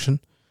simple solution.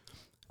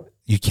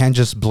 You can't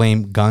just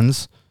blame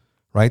guns,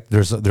 right?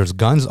 There's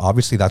guns,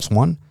 obviously that's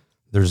one.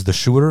 There's the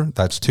shooter,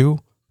 that's two.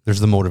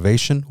 There's the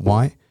motivation,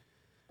 why?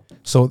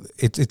 So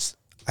it's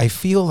I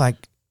feel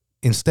like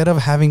instead of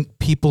having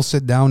people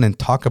sit down and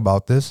talk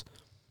about this,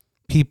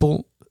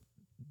 people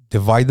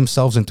divide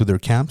themselves into their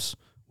camps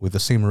with the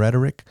same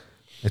rhetoric.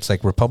 It's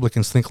like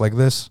Republicans think like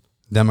this,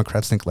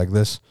 Democrats think like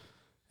this,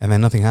 and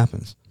then nothing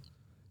happens.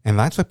 And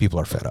that's why people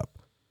are fed up.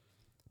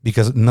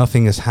 Because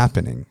nothing is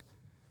happening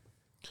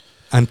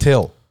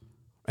until,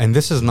 and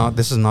this is not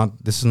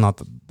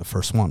the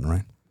first one,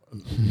 right?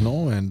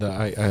 No, and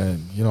I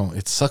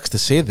it sucks to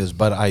say this,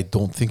 but I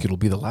don't think it'll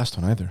be the last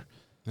one either.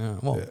 Yeah.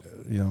 Well,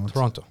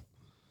 Toronto.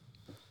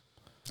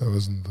 That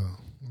wasn't.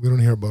 We don't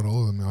hear about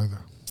all of them either.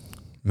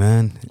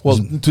 Man. Well,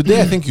 today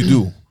I think you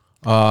do.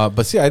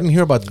 But see, I didn't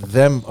hear about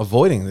them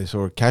avoiding this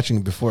or catching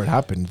it before it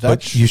happened.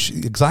 But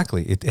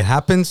exactly. It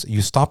happens.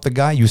 You stop the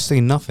guy. You say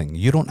nothing.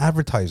 You don't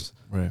advertise.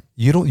 Right.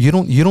 You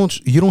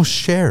don't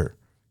share.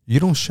 You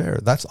don't share.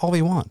 That's all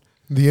they want.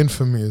 The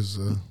infamy is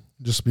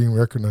just being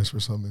recognized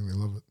for something. They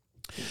love it.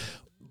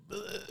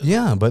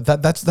 Yeah, but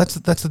that's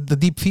the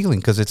deep feeling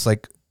because it's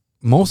like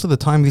most of the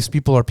time these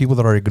people are people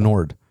that are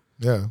ignored.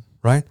 Yeah.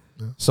 Right.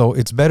 Yeah. So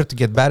it's better to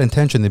get bad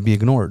intention than be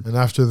ignored. And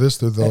after this,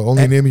 the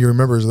only name you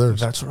remember is theirs.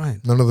 That's right.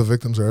 None of the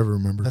victims are ever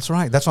remembered. That's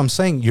right. That's what I'm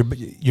saying.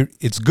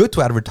 It's good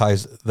to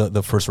advertise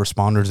the first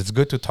responders. It's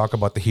good to talk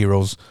about the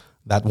heroes.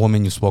 That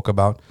woman you spoke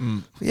about.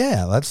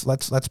 Yeah, let's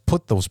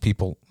put those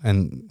people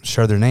and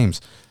share their names,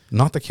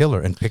 not the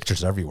killer, and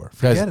pictures everywhere.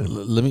 Forget Guys, it.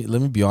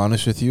 let me be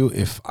honest with you.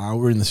 If I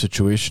were in the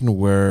situation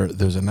where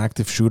there's an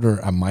active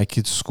shooter at my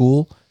kid's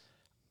school,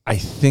 I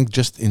think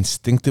just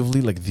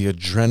instinctively, like the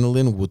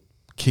adrenaline would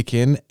kick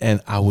in,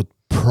 and I would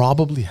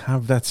probably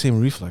have that same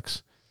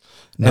reflex.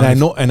 And I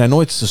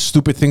know it's a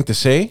stupid thing to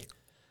say.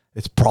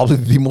 It's probably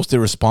the most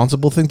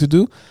irresponsible thing to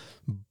do.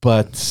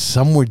 But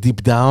somewhere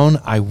deep down,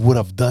 I would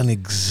have done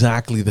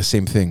exactly the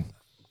same thing.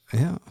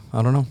 Yeah,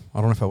 I don't know. I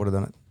don't know if I would have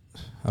done it.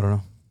 I don't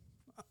know.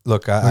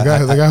 Look, the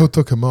guy who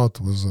took him out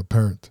was a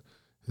parent.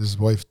 His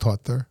wife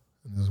taught there,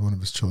 and one of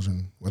his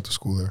children went to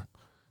school there.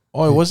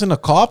 Oh, it wasn't a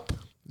cop?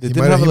 They He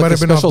didn't have like a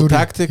special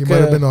tactic? He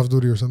might have been off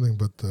duty or something,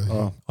 but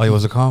he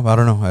was a cop? I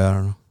don't know.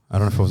 I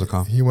don't know if it was a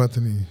cop. He went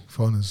and he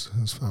found his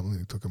family and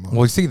he took him out.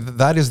 Well, you see,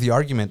 that is the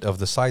argument of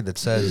the side that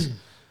says,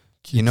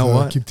 you know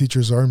what? Keep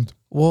teachers armed.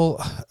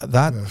 Well,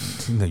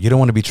 you don't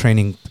want to be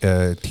training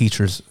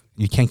teachers.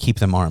 You can't keep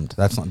them armed.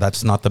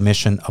 That's not the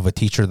mission of a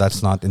teacher.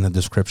 That's not in the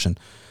description.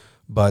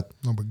 But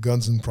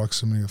guns in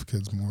proximity of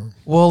kids more.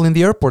 Well, in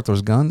the airport,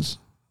 there's guns.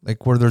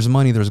 Like where there's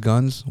money, there's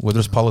guns. Where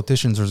there's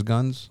politicians, there's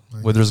guns.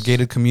 Where there's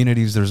gated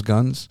communities, there's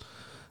guns.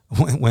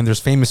 When there's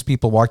famous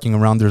people walking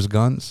around, there's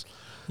guns.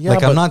 Yeah,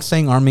 like I'm not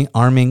saying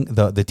arming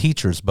the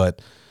teachers,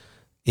 but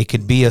it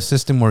could be a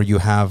system where you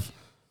have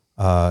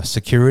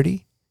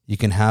security. You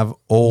can have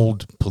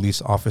old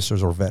police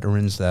officers or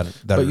veterans that.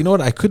 But you know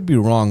what? I could be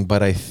wrong,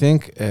 but I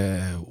think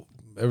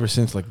ever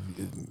since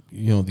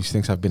these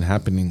things have been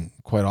happening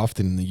quite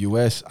often in the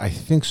U.S., I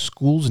think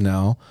schools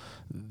now,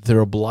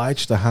 they're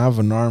obliged to have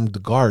an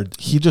armed guard.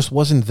 He just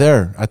wasn't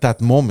there at that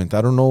moment.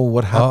 I don't know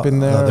what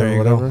happened there or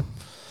whatever. Go.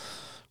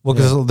 Well,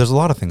 because there's a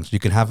lot of things. You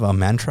can have a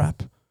man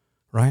trap,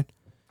 right?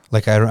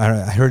 Like I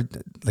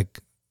heard, like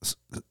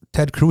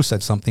Ted Cruz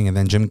said something, and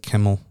then Jim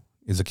Kimmel,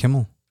 Jim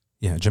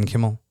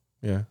Kimmel,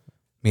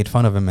 made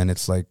fun of him, and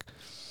it's like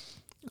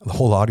the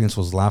whole audience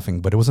was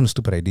laughing, but it wasn't a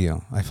stupid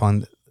idea. I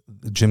found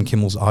Jim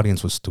Kimmel's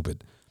audience was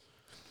stupid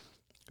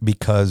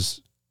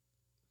because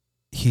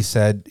he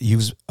said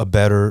use a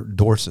better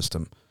door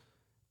system,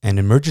 and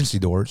emergency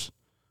doors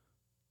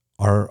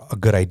are a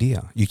good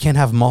idea. You can't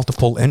have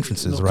multiple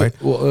entrances, right?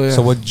 Well,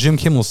 So what Jim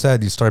Kimmel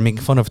said, he started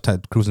making fun of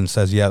Ted Cruz and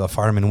says, the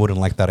firemen wouldn't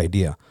like that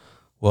idea.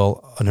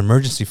 Well, an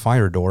emergency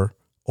fire door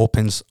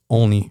opens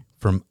only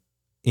from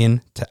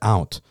in to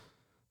out,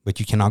 but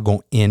you cannot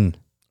go in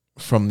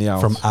from the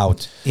out. From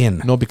out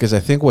in. No, because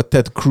I think what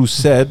Ted Cruz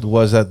said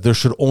was that there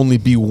should only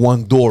be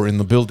one door in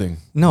the building.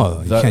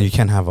 No, you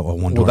can't have a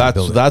one door in the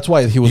building. That's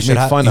why he was made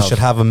fun of. You should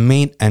have a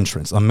main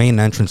entrance. A main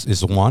entrance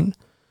is one,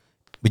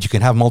 but you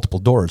can have multiple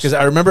doors. Because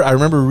I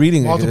remember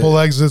reading multiple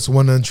exits,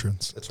 one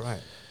entrance. That's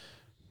right.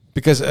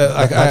 Because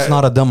that's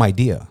not a dumb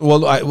idea. Well,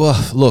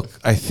 look,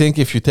 I think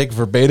if you take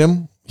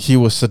verbatim, he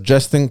was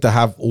suggesting to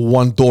have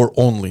one door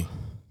only,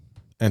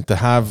 and to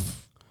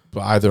have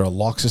either a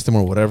lock system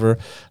or whatever.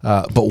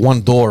 But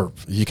one door,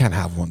 you can't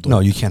have one door. No,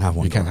 you can't have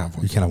one. You can't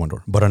have one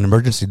door. But an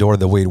emergency door,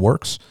 the way it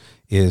works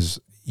is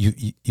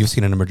you've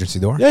seen an emergency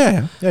door.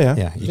 Yeah.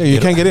 You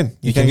can't get in.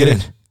 You can get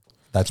in.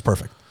 That's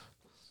perfect.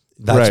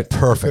 That's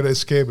perfect. You could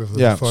escape if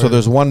there's a fire. So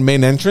there's one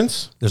main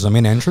entrance. There's a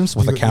main entrance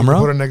with a camera.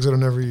 You put an exit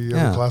on every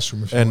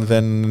classroom. And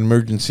then an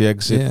emergency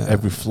exit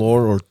every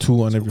floor or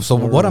two on every floor.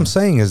 So what I'm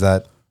saying is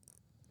that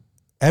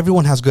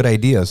everyone has good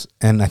ideas,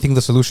 and I think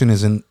the solution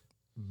is in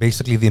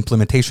basically the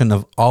implementation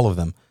of all of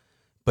them.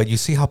 But you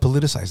see how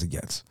politicized it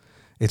gets.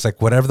 It's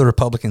like whatever the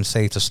Republicans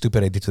say, it's a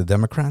stupid idea to the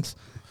Democrats,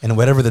 and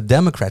whatever the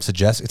Democrats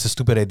suggest, it's a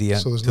stupid idea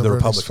to the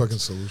Republicans. Fucking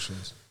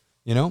solutions.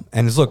 You know,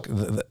 and it's look,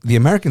 the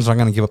Americans aren't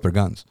going to give up their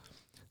guns.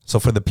 So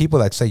for the people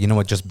that say, you know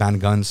what, just ban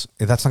guns,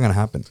 that's not going to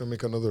happen. It's going to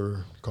make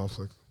another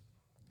conflict.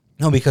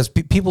 No, because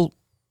people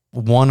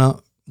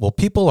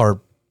people are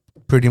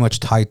pretty much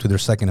tied to their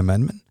Second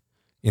Amendment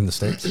in the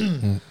States.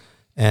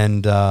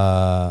 And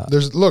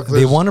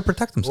they want to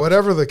protect themselves.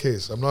 Whatever the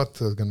case, I'm not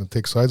going to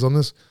take sides on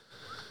this,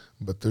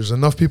 but there's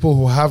enough people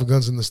who have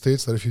guns in the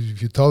States that if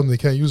you tell them they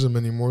can't use them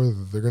anymore,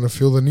 they're going to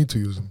feel the need to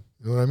use them.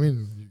 You know what I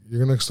mean?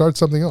 You're going to start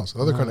something else,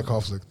 another kind of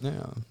conflict.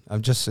 Yeah,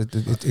 I'm just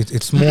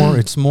it's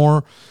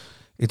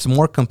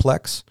more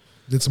complex.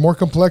 It's more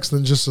complex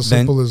than just as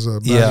simple as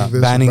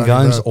banning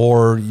guns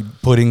or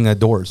putting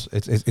doors.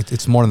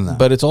 It's more than that.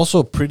 But it's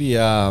also pretty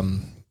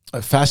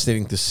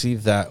fascinating to see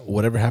that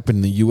whatever happened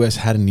in the U.S.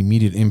 had an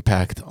immediate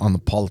impact on the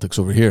politics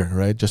over here,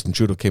 right? Justin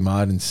Trudeau came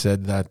out and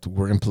said that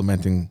we're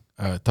implementing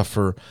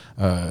tougher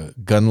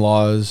gun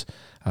laws.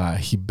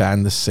 He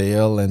banned the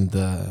sale and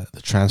the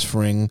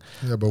transferring.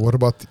 Yeah, but what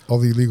about all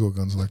the illegal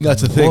guns?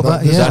 That's the thing.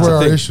 That's where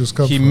our issues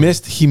come from.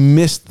 He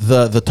missed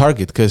the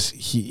target because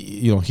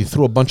he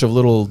threw a bunch of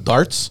little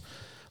darts.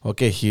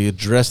 Okay, he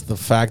addressed the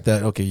fact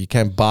that you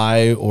can't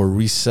buy or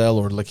resell,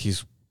 or like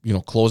he's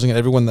closing it.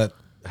 Everyone that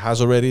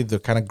has already, they're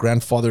kind of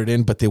grandfathered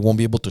in, but they won't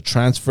be able to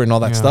transfer and all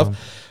that stuff.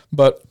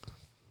 But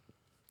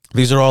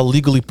these are all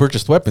legally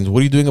purchased weapons. What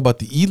are you doing about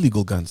the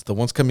illegal guns, the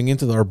ones coming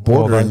into our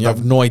border, and you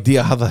have no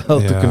idea how the hell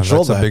to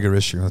control that?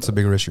 That's a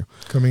bigger issue.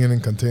 Coming in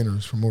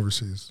containers from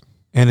overseas.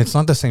 And it's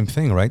not the same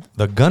thing, right?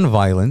 The gun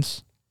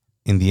violence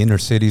in the inner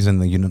cities in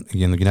the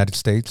United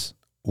States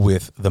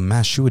with the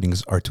mass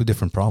shootings are two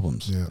different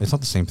problems. Yeah. It's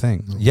not the same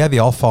thing. No. Yeah, they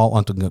all fall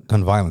onto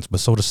gun violence,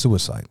 but so does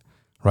suicide,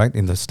 right?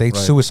 In the States,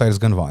 suicide is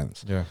gun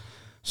violence. Yeah.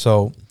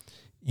 So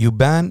you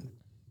ban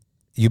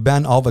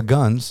all the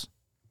guns,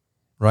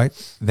 right?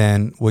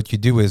 Then what you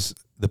do is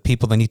the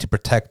people that need to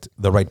protect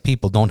the right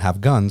people don't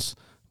have guns,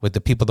 but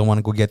the people that want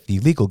to go get the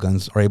illegal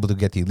guns are able to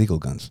get the illegal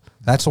guns.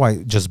 That's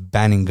why just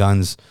banning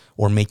guns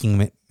or making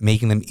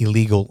them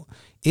illegal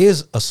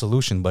is a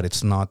solution, but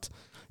it's not.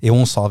 It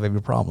won't solve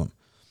every problem.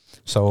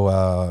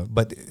 So,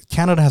 but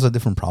Canada has a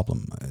different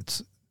problem.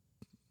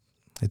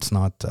 It's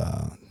not.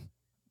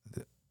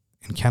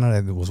 In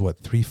Canada, there was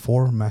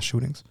 3-4 mass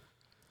shootings.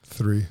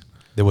 3.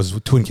 There was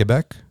 2 in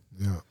Quebec.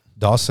 Yeah.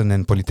 Dawson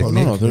and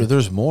Polytechnique. No,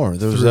 there's more.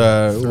 There's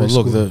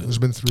there's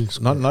been 3.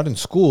 Not in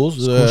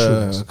schools.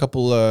 A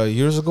couple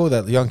years ago,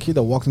 that young kid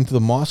that walked into the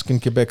mosque in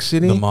Quebec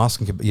City. The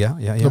mosque in Quebec,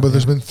 yeah. No, but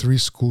there's been 3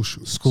 school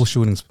shootings. School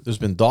shootings. There's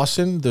been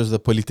Dawson. There's the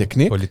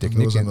Polytechnique.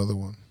 There was another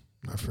one.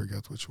 I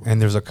forget which one.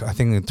 And there's I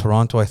think in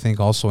Toronto. I think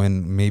also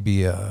in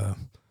maybe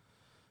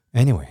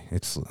Anyway,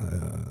 it's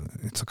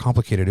a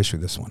complicated issue,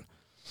 this one.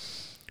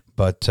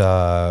 But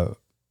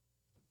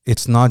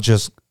it's not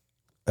just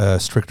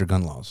stricter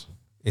gun laws.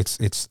 It's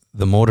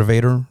the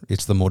motivator,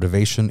 it's the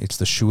motivation, it's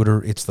the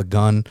shooter, it's the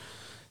gun,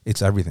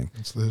 it's everything.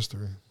 It's the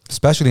history.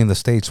 Especially in the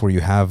States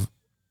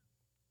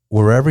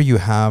wherever you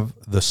have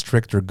the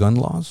stricter gun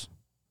laws,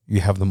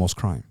 you have the most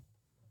crime.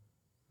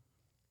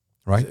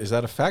 Right? Is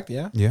that a fact?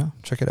 Yeah. Yeah,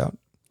 check it out.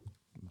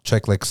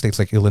 Check like states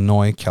like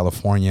Illinois,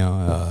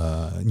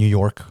 California, New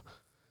York,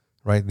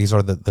 right? These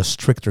are the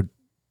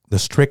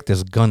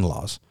strictest gun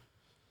laws.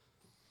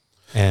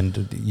 And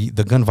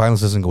the gun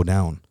violence doesn't go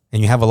down.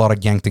 And you have a lot of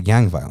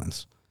gang-to-gang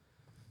violence,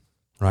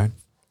 right?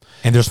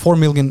 And there's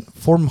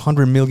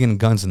 400 million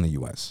guns in the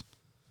U.S.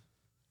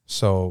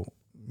 So,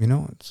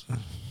 it's...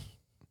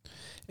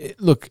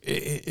 Look,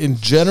 in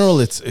general,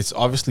 it's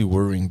obviously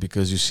worrying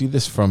because you see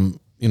this from,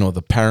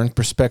 the parent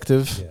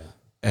perspective. Yeah.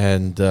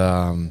 And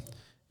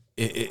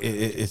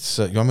it's...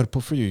 you want me to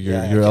put for you?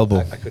 Your elbow.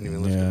 I couldn't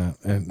even lift it. Yeah,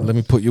 and let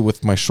me put you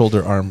with my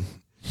shoulder arm.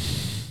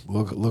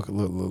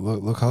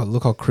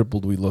 Look how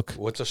crippled we look.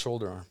 What's a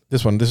shoulder arm?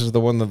 This one. This is the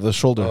one that the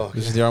shoulder. Oh, okay.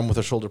 This is the arm with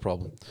a shoulder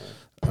problem.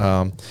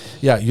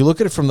 Yeah, you look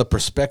at it from the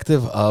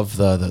perspective of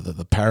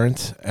the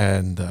parent,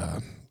 and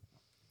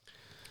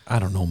I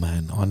don't know,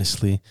 man.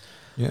 Honestly,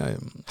 Yeah.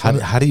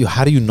 how do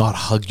you not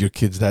hug your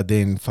kids that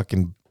day and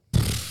fucking?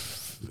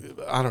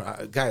 I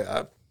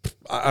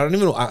don't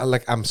even know.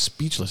 I'm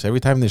speechless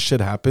every time this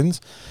shit happens.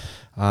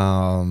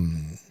 I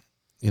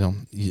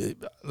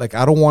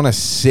don't want to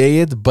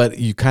say it, but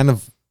you kind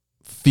of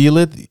feel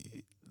it.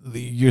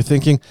 You're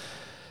thinking,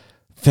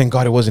 thank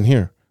God it wasn't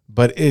here.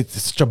 But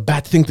it's such a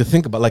bad thing to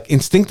think about. Like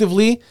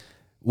instinctively,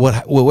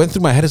 what went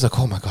through my head is like,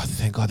 oh my God,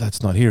 thank God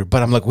that's not here.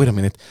 But I'm like, wait a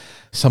minute,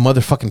 some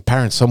other fucking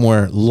parent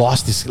somewhere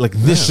lost this. Like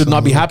this should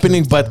not be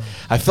happening. But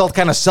I felt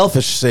kind of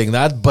selfish saying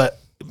that, but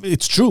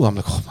it's true. I'm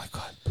like, oh my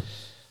God.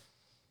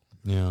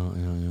 Yeah.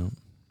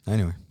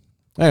 Anyway.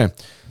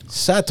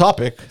 Sad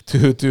topic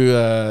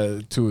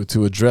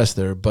to address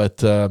there, but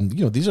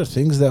these are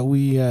things that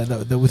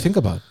we think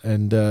about,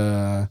 and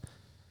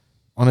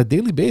on a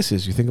daily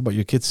basis, you think about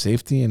your kids'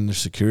 safety and their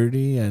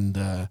security, and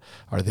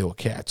are they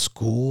okay at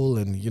school?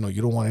 And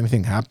you don't want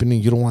anything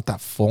happening. You don't want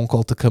that phone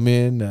call to come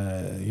in,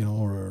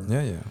 or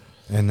Yeah.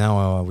 And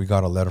now we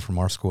got a letter from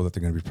our school that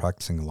they're going to be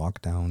practicing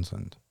lockdowns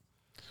and.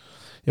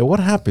 Yeah,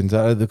 what happens?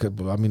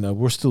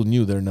 We're still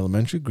new there in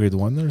elementary, grade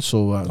 1 there.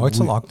 So it's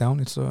a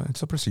lockdown. It's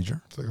a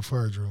procedure. It's like a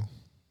fire drill.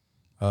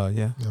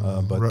 Yeah.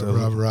 But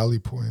rally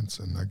points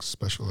and like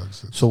special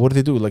exits. So what do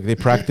they do? Like they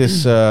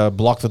practice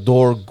block the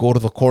door, go to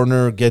the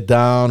corner, get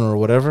down, or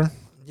whatever.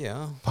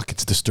 yeah. Fuck,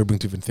 it's disturbing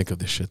to even think of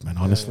this shit, man.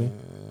 Honestly.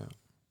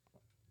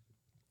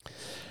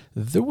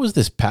 There was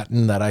this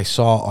pattern that I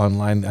saw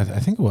online. I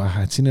think I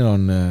had seen it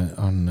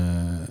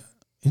on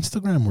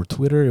Instagram or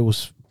Twitter. It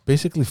was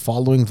basically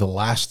following the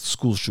last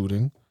school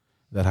shooting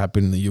that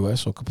happened in the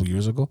U.S. a couple of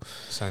years ago.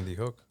 Sandy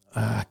Hook.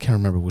 I can't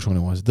remember which one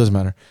it was. It doesn't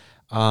matter.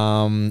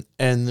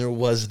 And there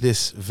was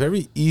this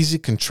very easy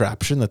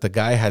contraption that the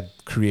guy had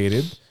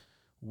created,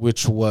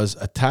 which was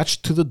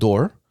attached to the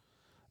door,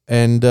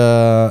 and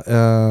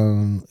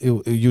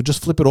you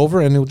just flip it over,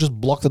 and it would just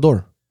block the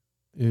door.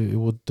 It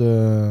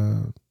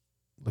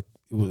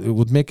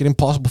would make it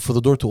impossible for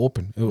the door to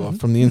open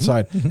from the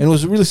inside. And it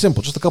was really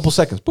simple, just a couple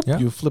seconds. Boop, Yeah.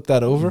 You flip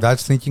that over.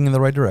 That's thinking in the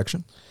right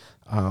direction.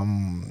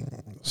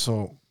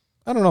 So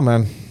I don't know,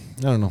 man.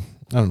 I don't know.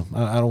 I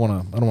don't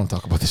want to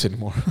talk about this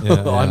anymore.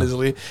 Yeah,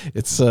 Honestly,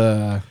 it's.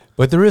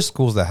 But there is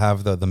schools that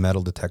have the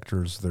metal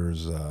detectors.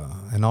 There's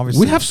and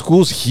obviously We have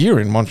schools here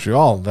in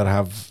Montreal that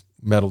have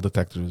metal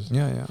detectors.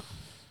 Yeah.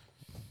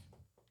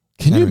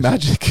 Can you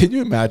imagine? Can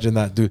you imagine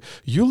that, dude?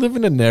 You live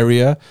in an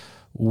area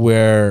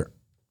where,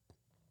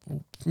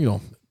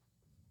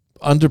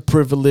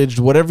 underprivileged,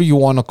 whatever you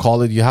want to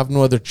call it, you have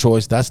no other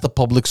choice. That's the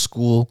public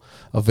school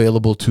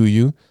available to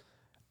you.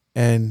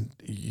 And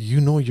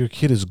your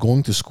kid is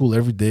going to school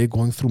every day,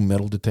 going through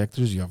metal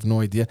detectors. You have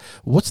no idea.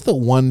 What's the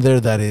one there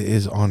that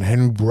is on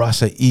Henry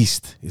Bourassa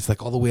East? It's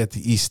like all the way at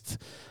the east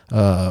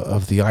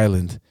of the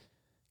island.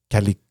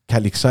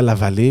 Calixa La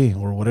Vallée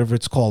or whatever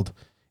it's called.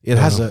 It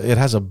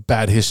has a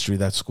bad history,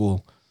 that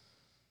school.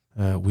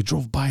 We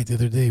drove by the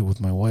other day with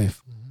my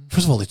wife.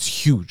 First of all, it's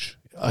huge.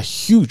 A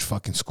huge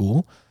fucking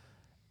school.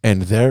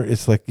 And there,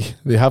 it's like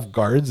they have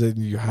guards and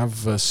you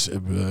have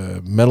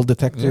metal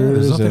detectors.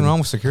 There's nothing wrong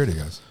with security,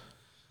 guys.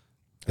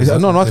 No,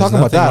 I'm not talking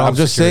about that. I'm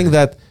just security. saying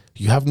that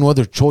you have no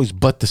other choice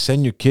but to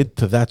send your kid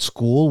to that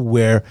school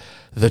where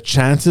the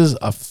chances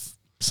of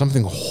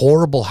something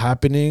horrible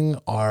happening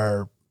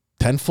are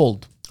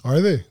tenfold. Are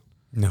they?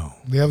 No.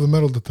 They have the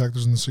metal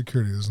detectors and the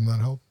security. Doesn't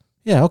that help?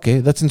 Yeah, okay,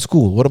 that's in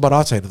school. What about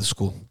outside of the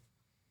school?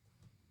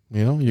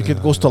 Your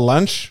kid goes to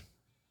lunch.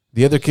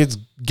 The other kid's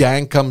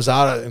gang comes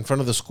out in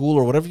front of the school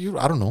or whatever.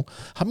 I don't know.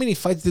 How many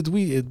fights did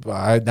we?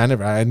 I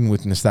didn't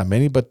witness that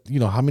many, but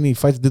how many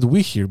fights did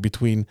we hear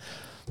between,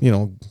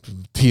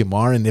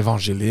 TMR and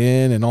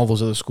Evangeline and all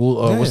those other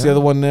schools? What's the other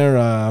one there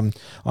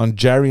on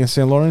Jarry and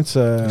St. Lawrence?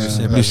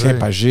 Lucien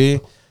Pagé.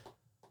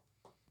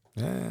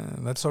 Yeah,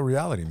 that's our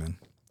reality, man.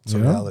 It's a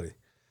You know? reality.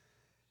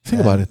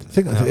 Think about it.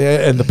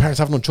 And the parents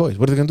have no choice.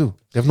 What are they gonna do?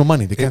 They have no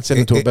money. They can't send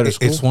them to a better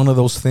school. It's one of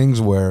those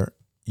things where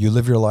you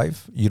live your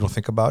life, you don't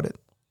think about it.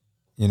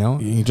 You know,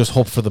 You just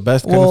hope for the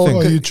best kind Well,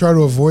 of thing. you try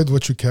to avoid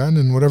what you can,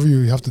 and whatever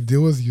you have to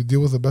deal with, you deal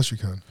with the best you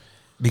can.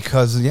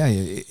 because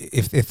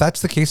if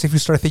that's the case, if you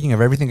start thinking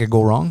of everything could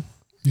go wrong,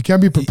 You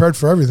can't be prepared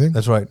for everything.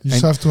 that's right. You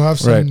just And- have to have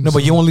some. Right. no,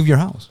 but you won't leave your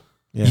house.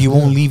 Yeah. You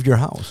won't leave your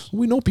house.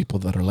 We know people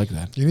that are like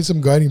that. You need some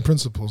guiding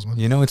principles, man.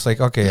 You know, it's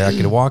like, okay, I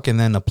could walk and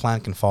then a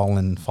plant can fall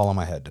on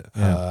my head.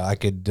 Yeah. I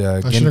could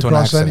I get shouldn't into an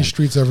cross any accident.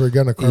 streets ever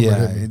again. A car might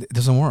Yeah, hit me. it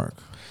doesn't work.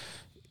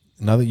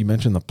 Now that you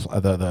mentioned the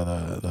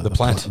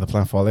plant. the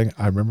plant falling,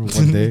 I remember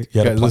one day.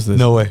 Yeah, Guys, listen to this.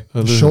 no way.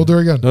 Listen. Shoulder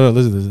again. No,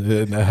 listen to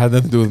this. It had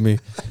nothing to do with me.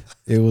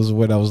 It was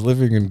when I was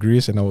living in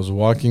Greece and I was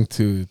walking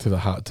to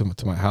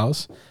my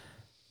house,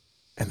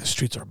 and the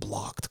streets are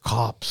blocked,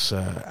 cops,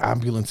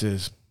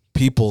 ambulances,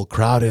 people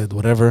crowded,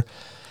 whatever.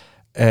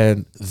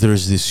 And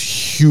there's this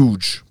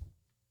huge,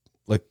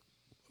 like,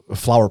 a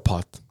flower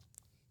pot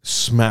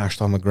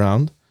smashed on the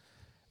ground,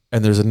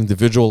 and there's an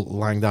individual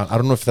lying down. I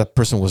don't know if that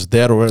person was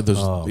dead or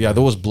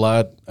there was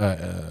blood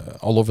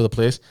all over the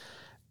place,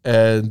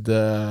 and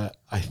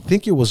I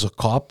think it was a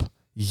cop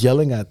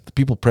yelling at the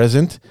people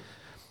present.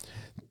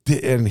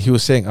 And he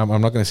was saying, I'm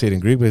not going to say it in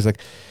Greek, but he's like,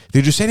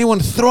 did you see anyone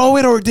throw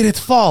it or did it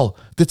fall?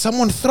 Did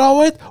someone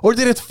throw it or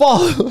did it fall?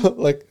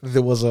 Like,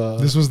 there was a...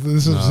 This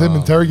is him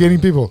interrogating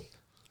people.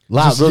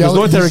 Loud. Just There's no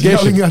yelling- just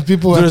interrogation. yelling at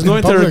people There's in no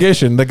public.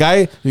 interrogation. The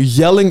guy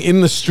yelling in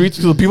the streets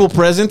to the people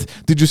present.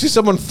 Did you see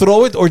someone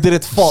throw it or did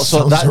it fall?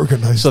 Sounds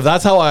organized. So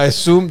that's how I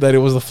assumed that it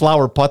was the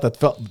flower pot that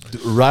fell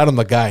right on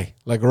the guy.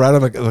 Like right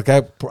on the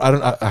guy.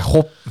 I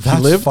hope That's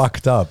he lived.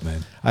 fucked up,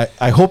 man.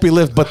 I hope he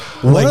lived. But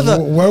what are the?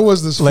 Where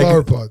was this Like,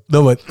 flower pot?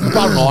 no, but I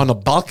don't know, on a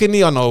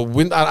balcony, on a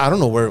window. I don't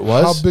know where it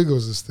was. How big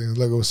was this thing?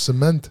 Like it was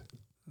cement.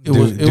 It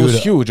was Dude,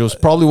 huge. It was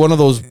probably one of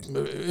those.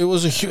 It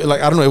was a huge.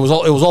 Like I don't know.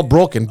 It was all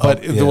broken,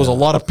 but there was a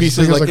lot of As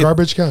pieces. big as Like a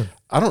garbage can.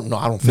 I don't know.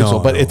 I don't think so.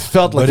 But it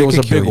felt like But it was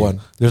a could kill big you.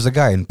 one. There's a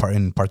guy in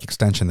Park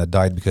Extension that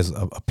died because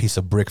a piece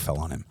of brick fell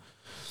on him.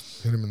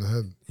 Hit him in the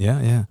head.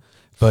 Yeah.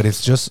 But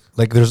it's just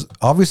like there's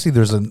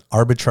an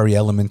arbitrary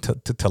element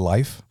to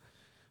life,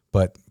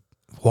 but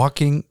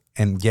walking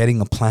and getting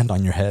a plant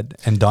on your head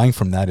and dying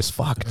from that is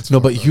fucked. No,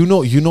 but you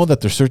know that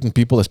there's certain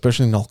people,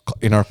 especially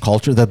in our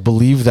culture, that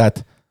believe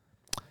that,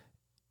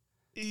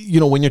 you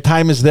know, when your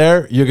time is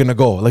there, you're gonna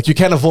go. Like you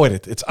can't avoid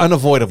it. It's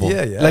unavoidable.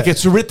 Yeah. Like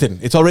it's written.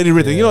 It's already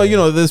written. Yeah. You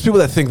know. There's people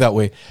that think that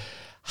way.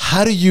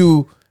 How do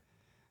you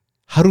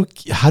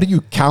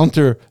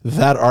counter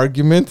that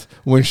argument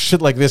when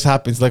shit like this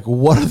happens? Like,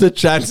 what are the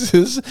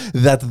chances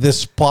that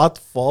this pot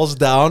falls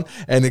down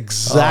and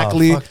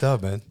exactly fucked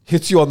up, man.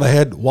 hits you on the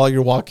head while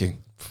you're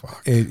walking?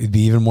 Fuck. It'd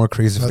be even more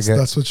crazy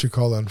That's what you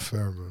call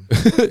unfair, man.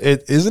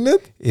 Isn't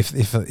it? if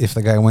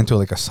the guy went to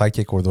like a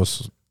psychic or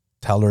those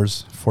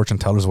tellers, fortune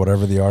tellers,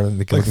 whatever they are,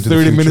 they can Like look into the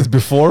 30 future. minutes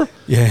before.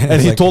 Yeah, And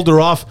it's he like, told her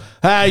off,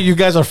 you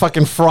guys are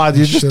fucking fraud.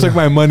 You just Should've- took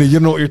my money. You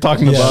know what you're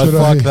talking Yeah. about. Shoulda-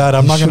 fuck that.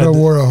 I'm you not gonna shoulda do-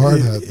 wore a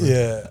hard hat. Man.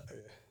 Yeah.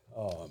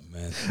 Oh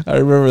man. I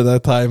remember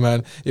that time,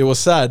 man. It was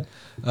sad.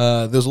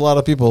 There's a lot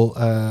of people.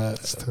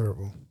 It's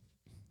terrible.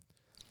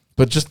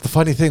 But just the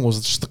funny thing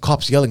was just the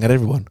cops yelling at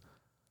everyone.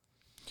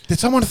 Did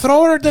someone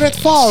throw it or did it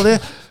fall?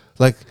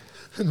 Like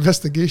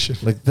Investigation.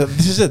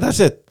 this is it. That's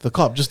it. The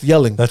cop just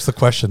yelling. That's the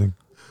questioning.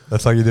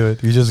 That's how you do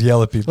it. You just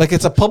yell at people. Like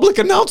it's a public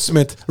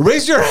announcement.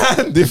 Raise your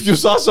hand if you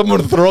saw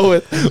someone throw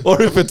it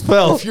or if it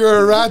fell. If you're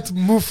a rat,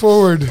 move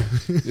forward.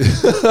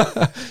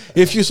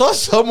 If you saw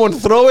someone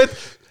throw it,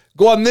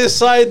 go on this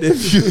side.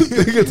 If you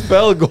think it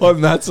fell, go on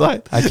that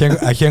side. I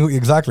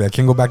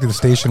can't go back to the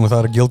station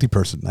without a guilty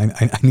person.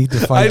 I need to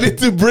I find. need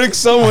to bring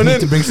someone I need in.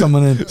 to bring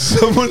someone in.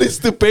 Someone needs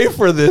to pay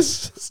for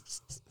this.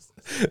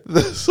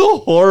 That's so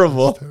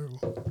horrible.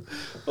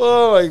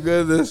 Oh my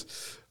goodness.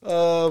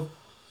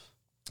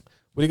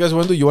 What do you guys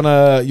want to do? You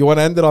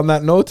wanna end it on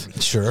that note?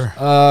 Sure.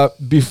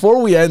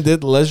 Before we end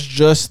it, let's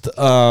just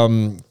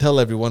tell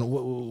everyone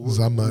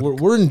Zamak.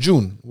 we're in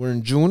June. We're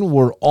in June.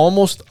 We're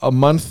almost a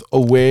month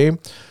away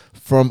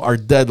from our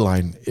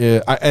deadline.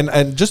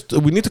 And just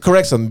we need to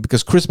correct something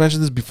because Chris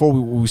mentioned this before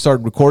we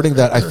started recording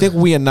that I think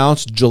we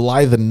announced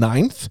July the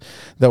 9th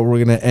that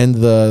we're going to end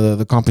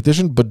the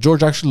competition. But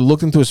George actually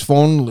looked into his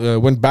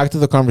phone, went back to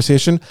the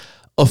conversation.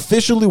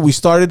 Officially, we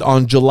started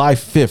on July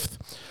 5th.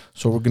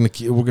 So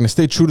we're gonna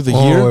stay true to the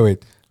year.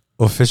 Wait.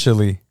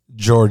 Officially,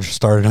 George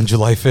started on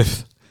July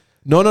 5th.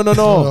 No. No. He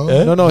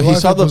July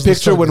saw 5th the was the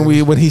picture start when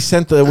date. he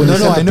sent the when he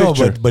sent I the know,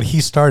 picture. but he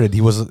started. He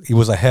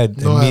was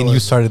ahead, No, and me I and you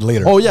was. started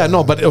later. Oh yeah,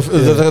 no, but if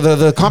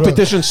the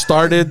competition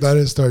started. That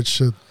didn't start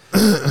shit.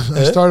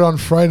 I started on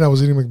Friday and I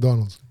was eating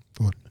McDonald's.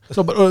 Come on.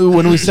 So, but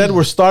when we said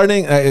we're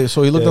starting,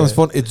 so he looked on his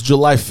phone. It's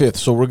July 5th,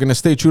 so we're gonna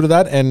stay true to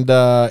that, and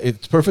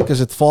it's perfect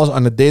because it falls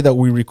on the day that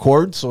we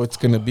record. So it's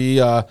gonna be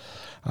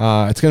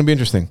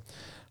interesting.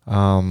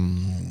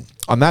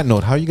 On that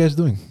note, how are you guys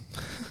doing?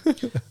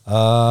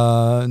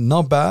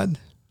 Not bad.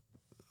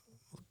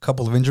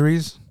 Couple of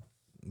injuries,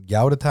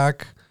 gout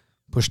attack,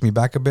 pushed me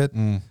back a bit.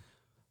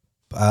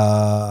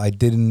 I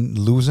didn't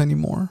lose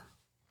anymore.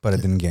 but I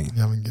didn't gain.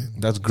 You haven't gained.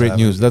 That's great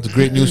news. That's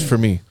great news for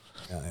me.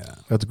 Yeah.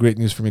 That's great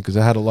news for me because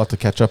I had a lot to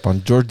catch up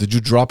on. George, did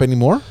you drop any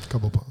more?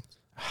 Couple pounds.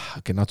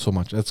 Okay, not so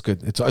much. That's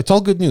good. It's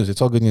all good news.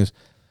 It's all good news.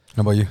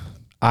 How about you?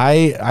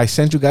 I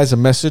sent you guys a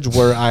message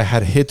where I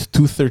had hit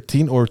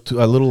 213 or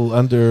a little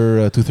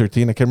under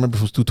 213. I can't remember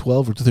if it was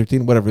 212 or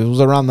 213, whatever. It was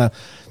around that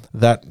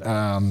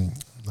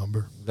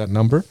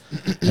number.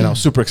 And I was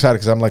super excited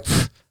because I'm like,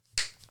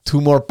 2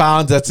 more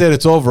pounds. That's it.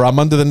 It's over. I'm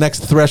under the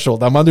next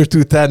threshold. I'm under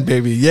 210,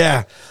 baby.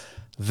 Yeah.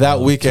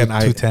 That weekend,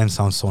 210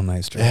 sounds so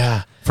nice. Drew.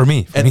 Yeah. For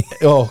me.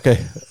 Oh,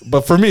 okay.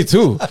 But for me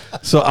too.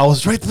 So I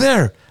was right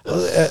there.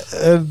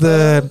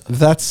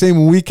 That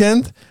same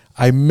weekend,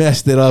 I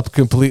messed it up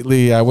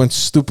completely. I went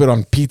stupid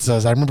on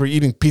pizzas. I remember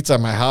eating pizza at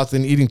my house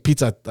and eating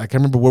pizza. I can't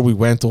remember where we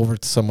went over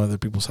to some other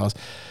people's house.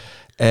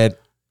 And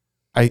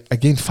I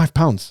gained 5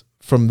 pounds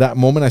from that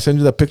moment. I sent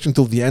you that picture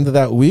until the end of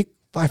that week.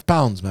 5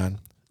 pounds, man.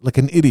 Like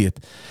an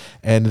idiot.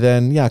 And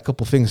then, a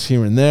couple things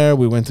here and there.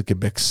 We went to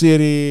Quebec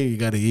City. You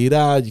got to eat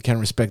out. You can't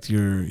respect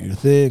your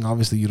thing.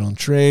 Obviously, you don't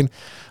train.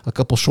 A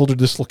couple shoulder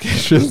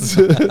dislocations.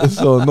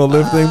 So no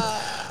lifting.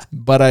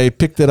 But I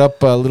picked it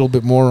up a little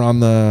bit more on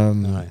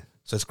the... All right.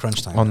 So it's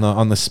crunch time.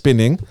 On the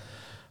spinning.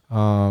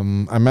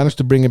 I managed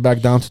to bring it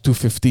back down to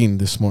 215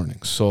 this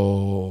morning.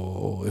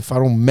 So if I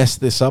don't mess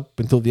this up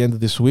until the end of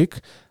this week...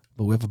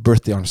 But we have a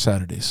birthday on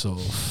Saturday, so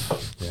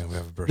yeah, we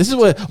have a birthday. This is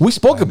what we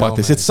spoke about.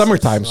 This, man. It's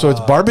summertime, so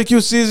it's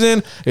barbecue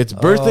season. It's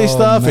birthday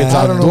stuff. Man. It's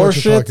outdoor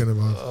shit.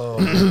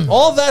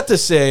 All that to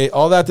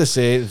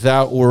say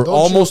that we're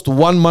almost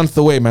 1 month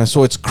away, man.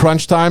 So it's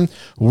crunch time.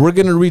 We're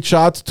gonna reach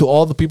out to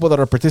all the people that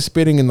are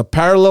participating in the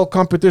parallel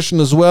competition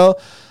as well.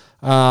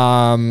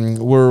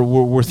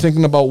 We're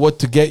thinking about what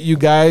to get you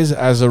guys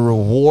as a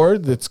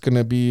reward. It's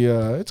gonna be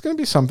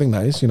something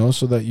nice,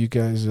 so that you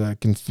guys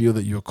can feel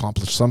that you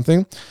accomplished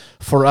something.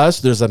 For us,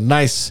 there's a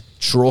nice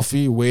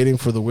trophy waiting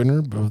for the winner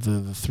of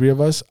the 3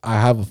 of us. I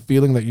have a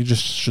feeling that you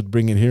just should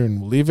bring it here and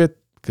we'll leave it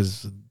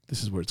because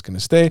this is where it's gonna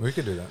stay. We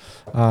could do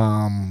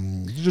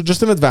that.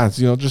 Just in advance,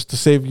 just to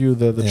save you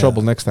the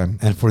trouble next time.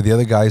 And for the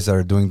other guys that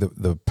are doing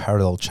the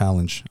parallel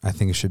challenge, I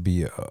think it should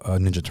be a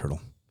Ninja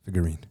Turtle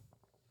figurine.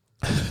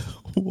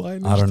 Why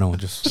not? I don't know,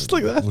 just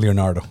like that.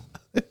 Leonardo.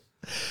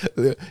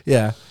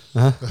 Yeah,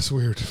 that's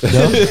weird.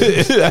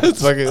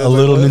 That's fucking, a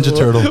little Ninja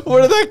Turtle.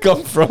 Where did that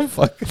come from?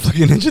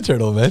 Fucking Ninja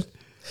Turtle, man.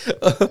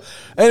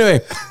 Anyway,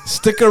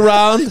 stick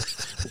around.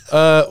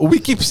 We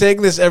keep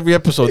saying this every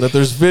episode that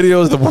there's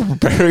videos that we're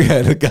preparing.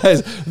 And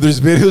guys, there's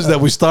videos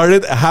that we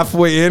started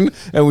halfway in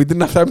and we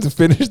didn't have time to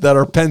finish that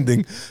are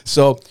pending.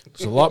 So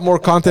there's a lot more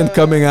content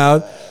coming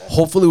out.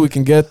 Hopefully we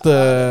can get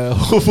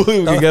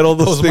all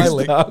those things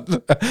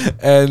done.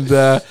 And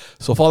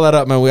so follow that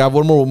up, man. We have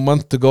 1 more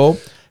month to go.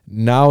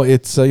 Now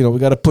it's we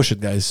got to push it,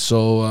 guys.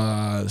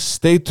 So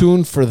stay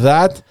tuned for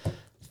that.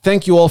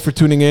 Thank you all for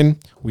tuning in.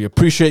 We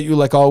appreciate you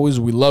like always.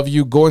 We love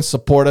you. Go and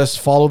support us.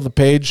 Follow the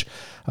page.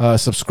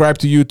 Subscribe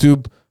to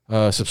YouTube.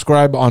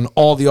 Subscribe on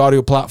all the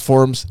audio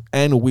platforms.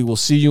 And we will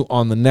see you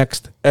on the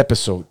next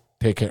episode.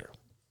 Take care.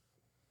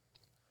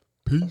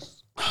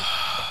 Peace.